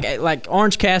that. Yeah. Like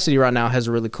Orange Cassidy right now has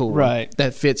a really cool one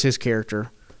that fits his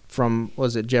character from,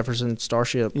 was it Jefferson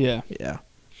Starship? Yeah. Yeah.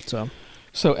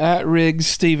 So at Riggs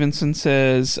Stevenson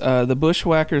says, the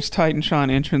Bushwhackers Titan-Tron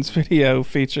entrance video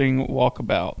featuring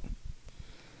Walkabout.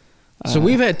 So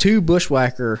we've had 2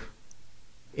 Bushwhacker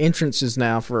entrances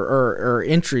now or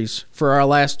entries for our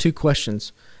last 2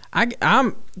 questions.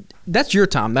 That's your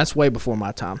time. That's way before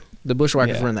my time. The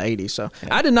Bushwhackers were in the 80s, so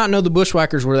I did not know the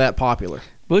Bushwhackers were that popular.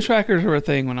 Bushwhackers were a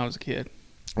thing when I was a kid.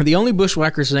 The only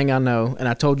Bushwhackers thing I know, and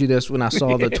I told you this when I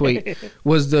saw the tweet,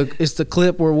 was it's the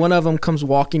clip where one of them comes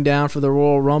walking down for the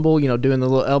Royal Rumble, doing the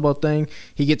little elbow thing.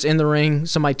 He gets in the ring,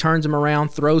 somebody turns him around,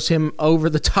 throws him over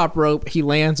the top rope, he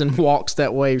lands and walks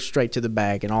that way straight to the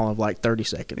bag in all of like 30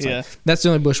 seconds. Yeah. That's the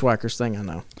only Bushwhackers thing I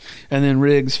know. And then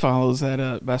Riggs follows that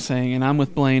up by saying, and I'm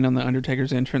with Blaine on the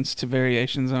Undertaker's entrance to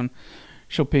variations on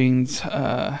Chopin's...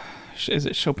 is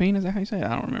it Chopin? Is that how you say it?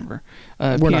 I don't remember.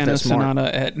 We're not Piano that smart.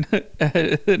 Sonata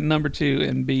at number 2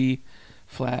 in B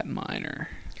flat minor.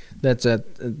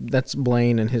 That's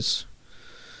Blaine and his.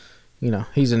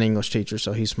 He's an English teacher,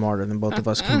 so he's smarter than both of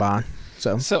us combined.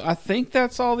 So I think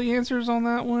that's all the answers on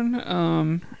that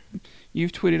one.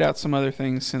 You've tweeted out some other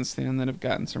things since then that have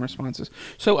gotten some responses.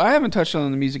 So I haven't touched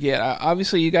on the music yet.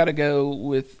 Obviously, you got to go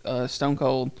with Stone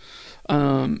Cold.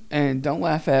 And don't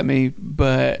laugh at me,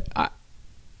 but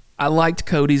I liked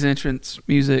Cody's entrance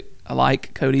music. And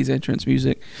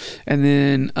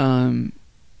then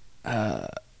I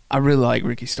really like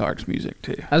Ricky Stark's music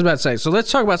too. I was about to say, so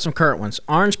let's talk about some current ones.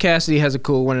 Orange Cassidy has a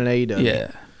cool one in AEW.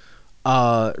 Yeah.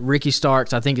 Ricky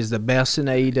Stark's, I think, is the best in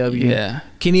AEW. Yeah.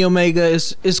 Kenny Omega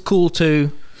is cool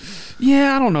too.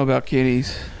 Yeah, I don't know about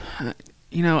Kenny's.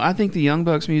 I think the Young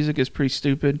Bucks music is pretty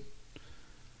stupid.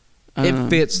 It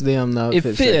fits them though. It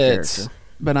fits,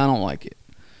 but I don't like it.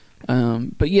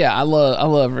 But yeah, I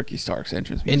love Ricky Stark's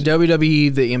entrance music. In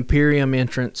WWE, the Imperium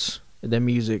entrance, the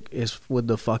music is with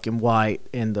the fucking white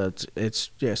and it's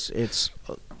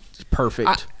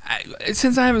perfect.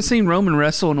 Since I haven't seen Roman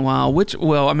wrestle in a while,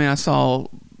 I saw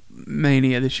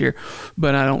Mania this year,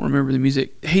 but I don't remember the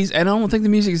music. And I don't think the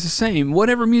music is the same.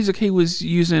 Whatever music he was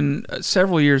using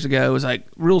several years ago was like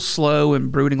real slow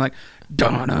and brooding, like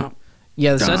dun.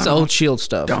 Yeah, that's the old Shield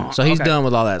stuff. So he's done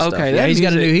with all that stuff. Okay, yeah, he's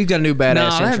got a new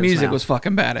badass. No, that music now. was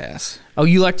fucking badass. Oh,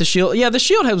 you like the Shield? Yeah, the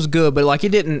Shield was good, but like it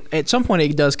didn't. At some point,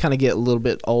 it does kind of get a little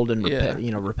bit old and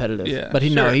repetitive. Yeah, but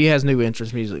he has new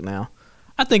entrance music now.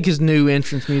 I think his new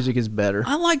entrance music is better.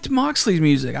 I liked Moxley's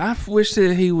music. I wish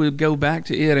that he would go back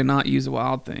to it and not use the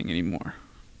Wild Thing anymore.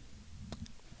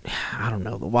 I don't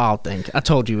know, the Wild Thing. I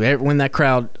told you, when that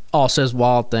crowd all says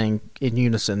Wild Thing in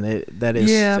unison,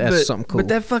 that's something cool. But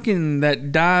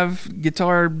that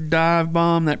guitar dive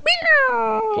bomb, that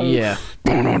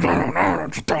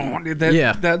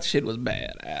that shit was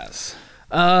badass.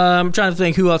 I'm trying to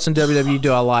think who else in WWE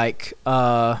do I like.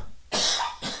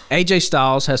 AJ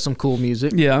Styles has some cool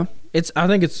music. Yeah, I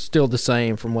think it's still the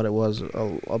same from what it was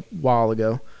a while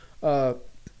ago.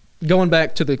 Going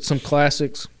back to some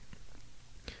classics.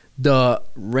 The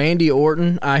Randy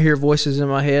Orton, I Hear Voices in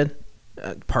My Head,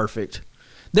 perfect.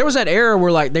 There was that era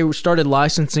where like they started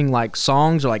licensing like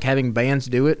songs or like having bands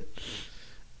do it,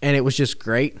 and it was just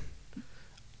great.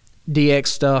 DX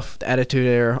stuff, the Attitude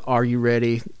Era, Are You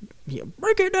Ready? Yeah,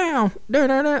 break it down.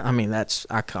 I mean, that's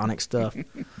iconic stuff.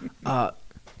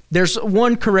 There's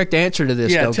one correct answer to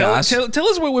this, though, guys. Tell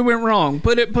us where we went wrong.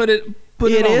 Put it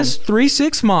It is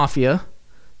 3-6 Mafia.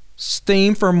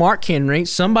 Theme for Mark Henry.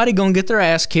 Somebody gonna get their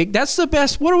ass kicked. That's the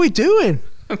best. What are we doing?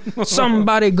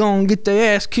 Somebody gonna get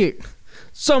their ass kicked.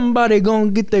 Somebody gonna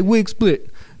get their wig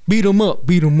split. Beat him up.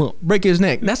 Break his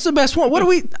neck. That's the best one.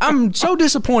 I'm so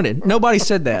disappointed. Nobody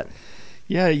said that.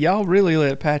 Yeah, y'all really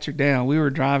let Patrick down. We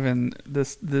were driving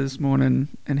this morning,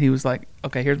 and he was like,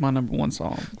 "Okay, here's my number one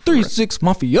song." 3-6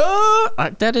 Mafia.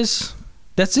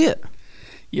 That's it.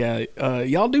 Yeah,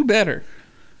 y'all do better.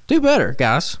 Do better,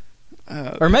 guys.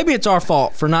 Or maybe it's our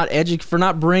fault for not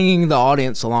bringing the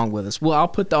audience along with us. Well, I'll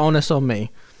put the onus on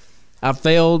me.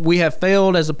 We have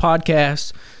failed as a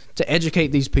podcast to educate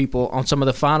these people on some of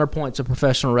the finer points of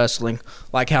professional wrestling,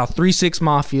 like how 3-6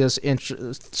 Mafia's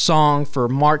song for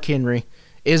Mark Henry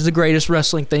is the greatest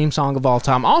wrestling theme song of all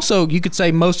time. Also, you could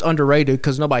say most underrated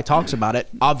because nobody talks about it,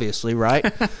 obviously, right?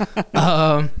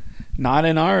 Not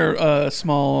in our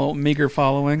small, meager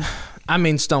following. I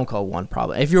mean, Stone Cold won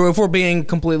probably. If we're being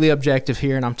completely objective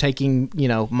here, and I'm taking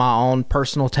my own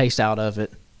personal taste out of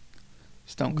it,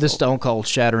 the Stone Cold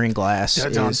Shattering Glass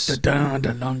is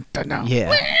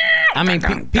yeah. I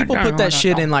mean, people put that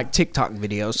shit in like TikTok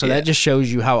videos, so that just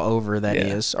shows you how over that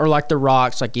is. Or like The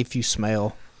Rock's, like If You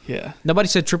Smell. Yeah. Nobody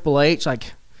said Triple H.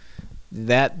 Like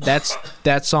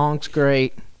that song's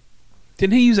great.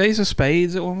 Didn't he use Ace of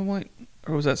Spades at one point?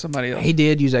 Or was that somebody else? He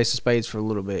did use Ace of Spades for a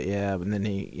little bit, yeah. But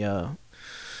then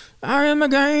I am a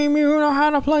game, you know how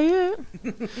to play it.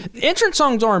 Entrance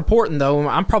songs are important, though.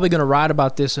 I'm probably going to write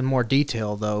about this in more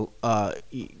detail, though.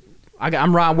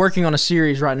 I'm working on a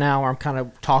series right now where I'm kind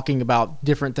of talking about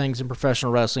different things in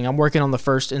professional wrestling. I'm working on the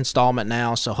first installment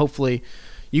now, so hopefully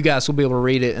you guys will be able to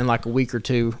read it in like a week or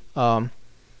two. But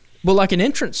like an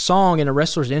entrance song and a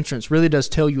wrestler's entrance really does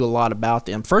tell you a lot about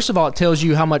them. First of all, it tells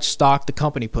you how much stock the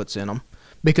company puts in them.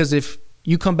 Because if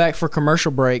you come back for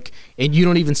commercial break and you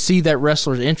don't even see that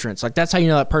wrestler's entrance, like that's how you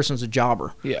know that person's a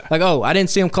jobber. Yeah. Like, oh, I didn't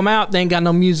see him come out. They ain't got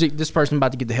no music. This person's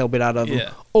about to get the hell bit out of him.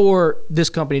 Yeah. Or this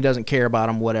company doesn't care about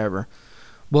him, whatever.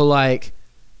 Well, like,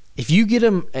 if you get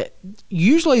him,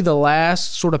 usually the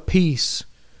last sort of piece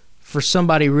for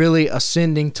somebody really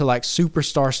ascending to like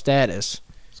superstar status.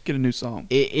 Let's get a new song.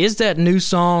 Is that new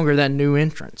song or that new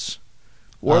entrance?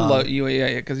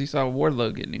 Wardlow, because you saw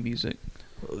Wardlow getting new music.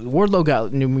 Wardlow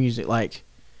got new music. Like,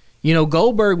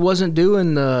 Goldberg wasn't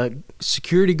doing the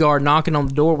security guard knocking on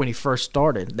the door when he first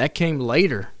started. That came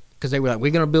later because they were like,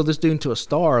 we're going to build this dude into a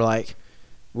star. Like,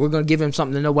 we're going to give him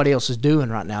something that nobody else is doing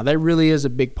right now. That really is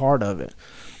a big part of it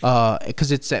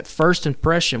because it's that first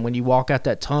impression when you walk out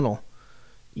that tunnel.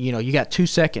 You got 2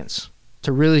 seconds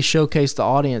to really showcase the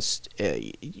audience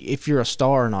if you're a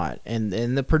star or not.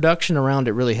 And the production around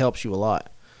it really helps you a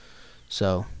lot.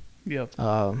 So... Yeah.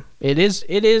 It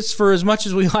is for as much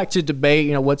as we like to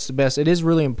debate, what's the best. It is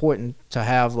really important to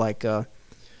have like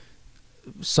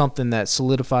something that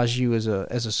solidifies you as a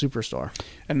superstar,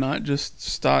 and not just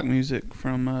stock music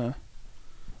from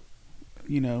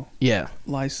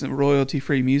licensed royalty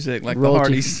free music like the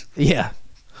Hardys. Yeah.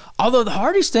 Although the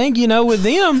Hardys thing, with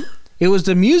them, it was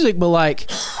the music, but like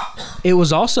it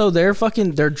was also their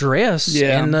dress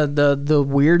and the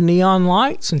weird neon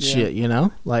lights and shit,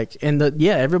 like, and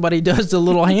everybody does the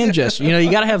little hand gesture.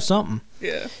 You got to have something.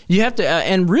 Yeah. You have to,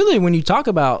 and really when you talk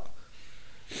about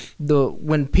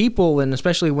when people, and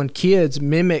especially when kids,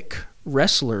 mimic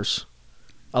wrestlers,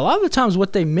 a lot of the times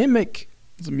what they mimic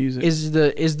The music is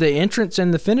the entrance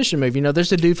and the finishing move. You know,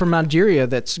 there's a dude from Nigeria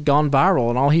that's gone viral,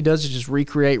 and all he does is just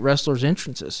recreate wrestlers'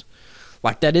 entrances.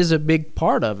 Like, that is a big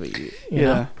part of it. You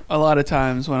know? A lot of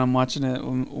times when I'm watching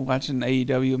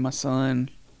AEW with my son,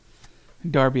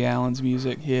 Darby Allin's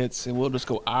music hits, and we'll just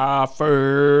go, I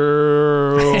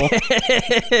feel.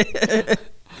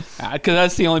 Because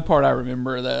that's the only part I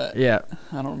remember of that. Yeah.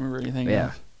 I don't remember anything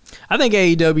else. I think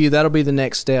AEW, that'll be the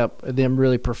next step of them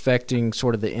really perfecting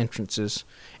sort of the entrances.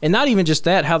 And not even just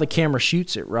that, how the camera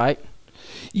shoots it, right?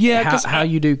 Yeah, how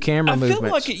you do camera movements. I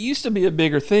feel like it used to be a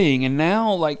bigger thing, and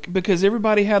now, like, because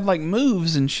everybody had like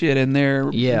moves and shit in their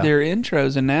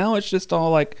intros, and now it's just all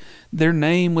like their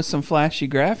name with some flashy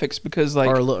graphics, because like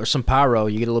or some pyro,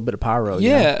 you get a little bit of pyro.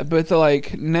 Yeah, you know? but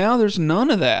like now there's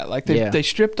none of that. Like they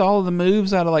stripped all of the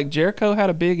moves out of, like, Jericho had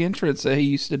a big entrance that he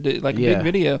used to do, like a big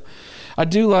video. I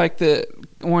do like that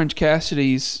Orange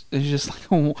Cassidy's is just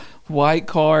like a white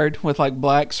card with like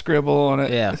black scribble on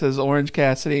it. Yeah. It says Orange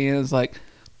Cassidy, and it's like,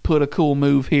 put a cool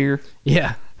move here.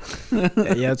 Yeah.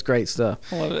 Yeah, it's great stuff.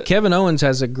 I love it. Kevin Owens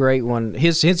has a great one.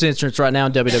 His entrance right now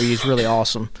in WWE is really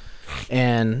awesome.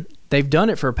 And they've done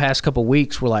it for the past couple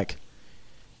weeks.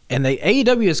 And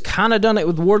AEW has kind of done it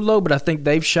with Wardlow, but I think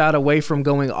they've shied away from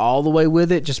going all the way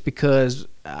with it just because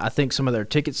I think some of their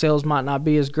ticket sales might not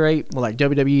be as great. Well, like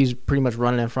WWE's pretty much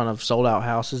running in front of sold-out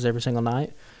houses every single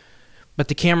night. But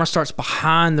the camera starts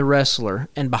behind the wrestler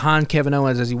and behind Kevin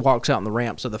Owens as he walks out on the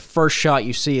ramp. So the first shot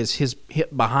you see is his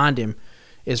hip behind him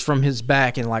is from his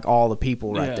back and like all the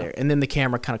people right there. And then the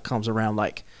camera kind of comes around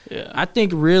like, I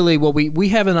think really we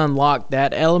haven't unlocked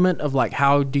that element of like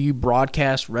how do you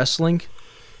broadcast wrestling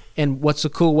and what's a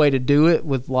cool way to do it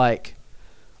with like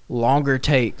longer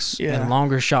takes and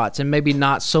longer shots and maybe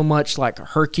not so much like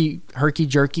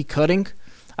herky-jerky cutting.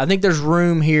 I think there's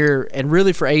room here, and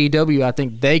really for AEW, I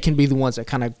think they can be the ones that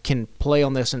kind of can play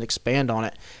on this and expand on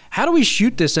it. How do we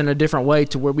shoot this in a different way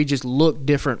to where we just look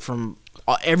different from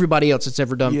everybody else that's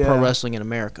ever done pro wrestling in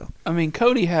America? I mean,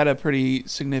 Cody had a pretty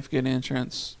significant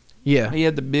entrance. Yeah. He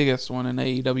had the biggest one in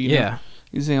AEW. Yeah.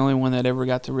 He's the only one that ever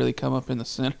got to really come up in the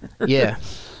center. Yeah.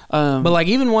 But like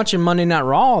even watching Monday Night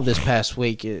Raw this past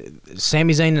week,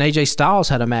 Sami Zayn and AJ Styles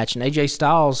had a match, and AJ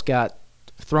Styles got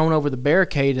thrown over the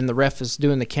barricade, and the ref is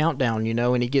doing the countdown, you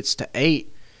know, and he gets to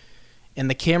 8, and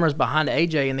the camera's behind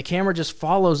AJ, and the camera just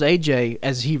follows AJ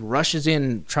as he rushes in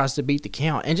and tries to beat the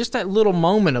count. And just that little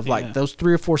moment of like those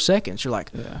 3 or 4 seconds, you're like,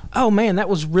 oh man, that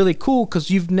was really cool, because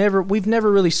we've never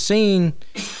really seen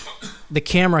the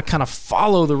camera kind of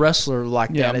follow the wrestler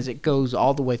like that as it goes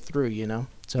all the way through, you know.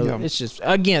 So it's just,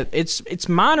 again, it's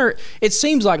minor. It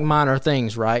seems like minor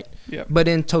things, right? Yeah. But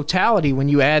in totality, when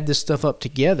you add this stuff up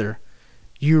together,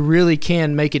 you really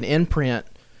can make an imprint,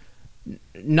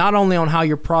 not only on how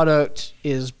your product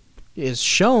is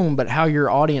shown, but how your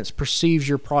audience perceives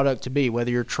your product to be, whether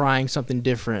you're trying something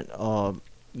different,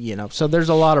 you know. So there's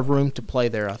a lot of room to play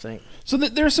there, I think. So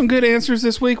there's some good answers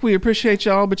this week. We appreciate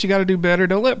y'all, but you got to do better.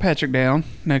 Don't let Patrick down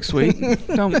next week.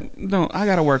 don't. I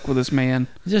got to work with this man.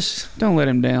 Just don't let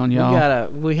him down, y'all.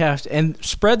 We have to, and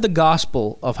spread the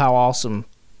gospel of how awesome.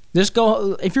 Just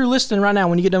go, if you're listening right now,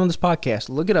 when you get done with this podcast,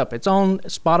 look it up. It's on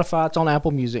Spotify. It's on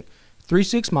Apple Music.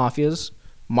 3-6 Mafias,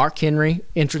 Mark Henry,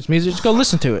 entrance music. Just go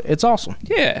listen to it. It's awesome.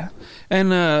 Yeah.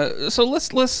 And so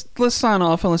let's sign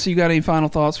off unless you got any final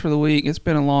thoughts for the week. It's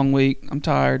been a long week. I'm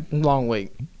tired. Long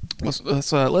week.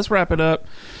 Let's wrap it up.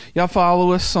 Y'all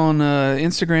follow us on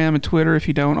Instagram and Twitter if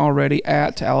you don't already,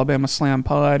 at Alabama Slam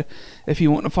Pod. If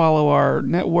you want to follow our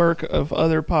network of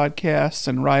other podcasts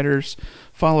and writers,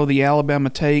 follow the Alabama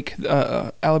Take,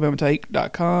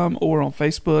 alabamatake.com, or on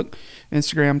Facebook,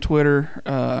 Instagram,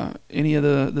 Twitter, any of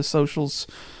the socials.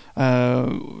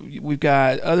 We've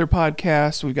got other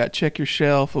podcasts. We've got Check Your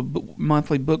Shelf, a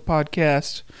monthly book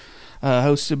podcast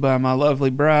hosted by my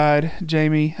lovely bride,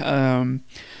 Jamie.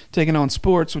 Taking on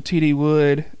Sports with TD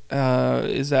Wood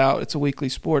is out. It's a weekly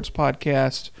sports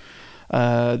podcast.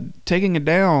 Taking It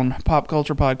Down, pop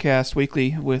culture podcast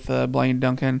weekly with Blaine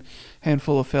Duncan.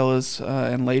 Handful of fellas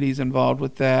and ladies involved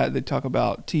with that. They talk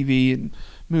about TV and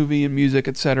movie and music,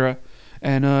 etc.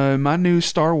 And my new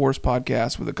Star Wars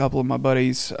podcast with a couple of my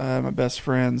buddies, my best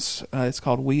friends. It's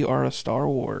called We Are a Star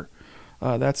War.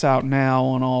 That's out now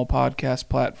on all podcast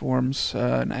platforms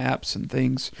and apps and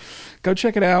things. Go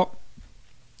check it out.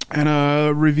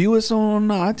 And review us on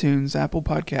iTunes, Apple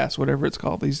Podcasts, whatever it's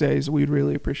called these days. We'd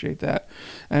really appreciate that.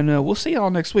 And we'll see y'all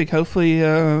next week. Hopefully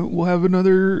we'll have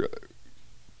another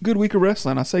good week of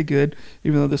wrestling. I say good,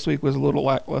 even though this week was a little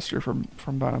lackluster from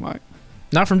Dynamite.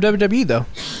 Not from WWE, though.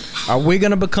 Are we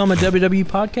going to become a WWE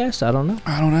podcast? I don't know.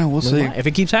 I don't know. We'll see. If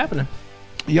it keeps happening.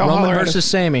 Y'all Roman versus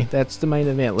Sammy. That's the main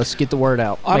event. Let's get the word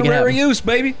out. Honorary Uce,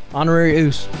 baby. Honorary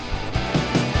Uce.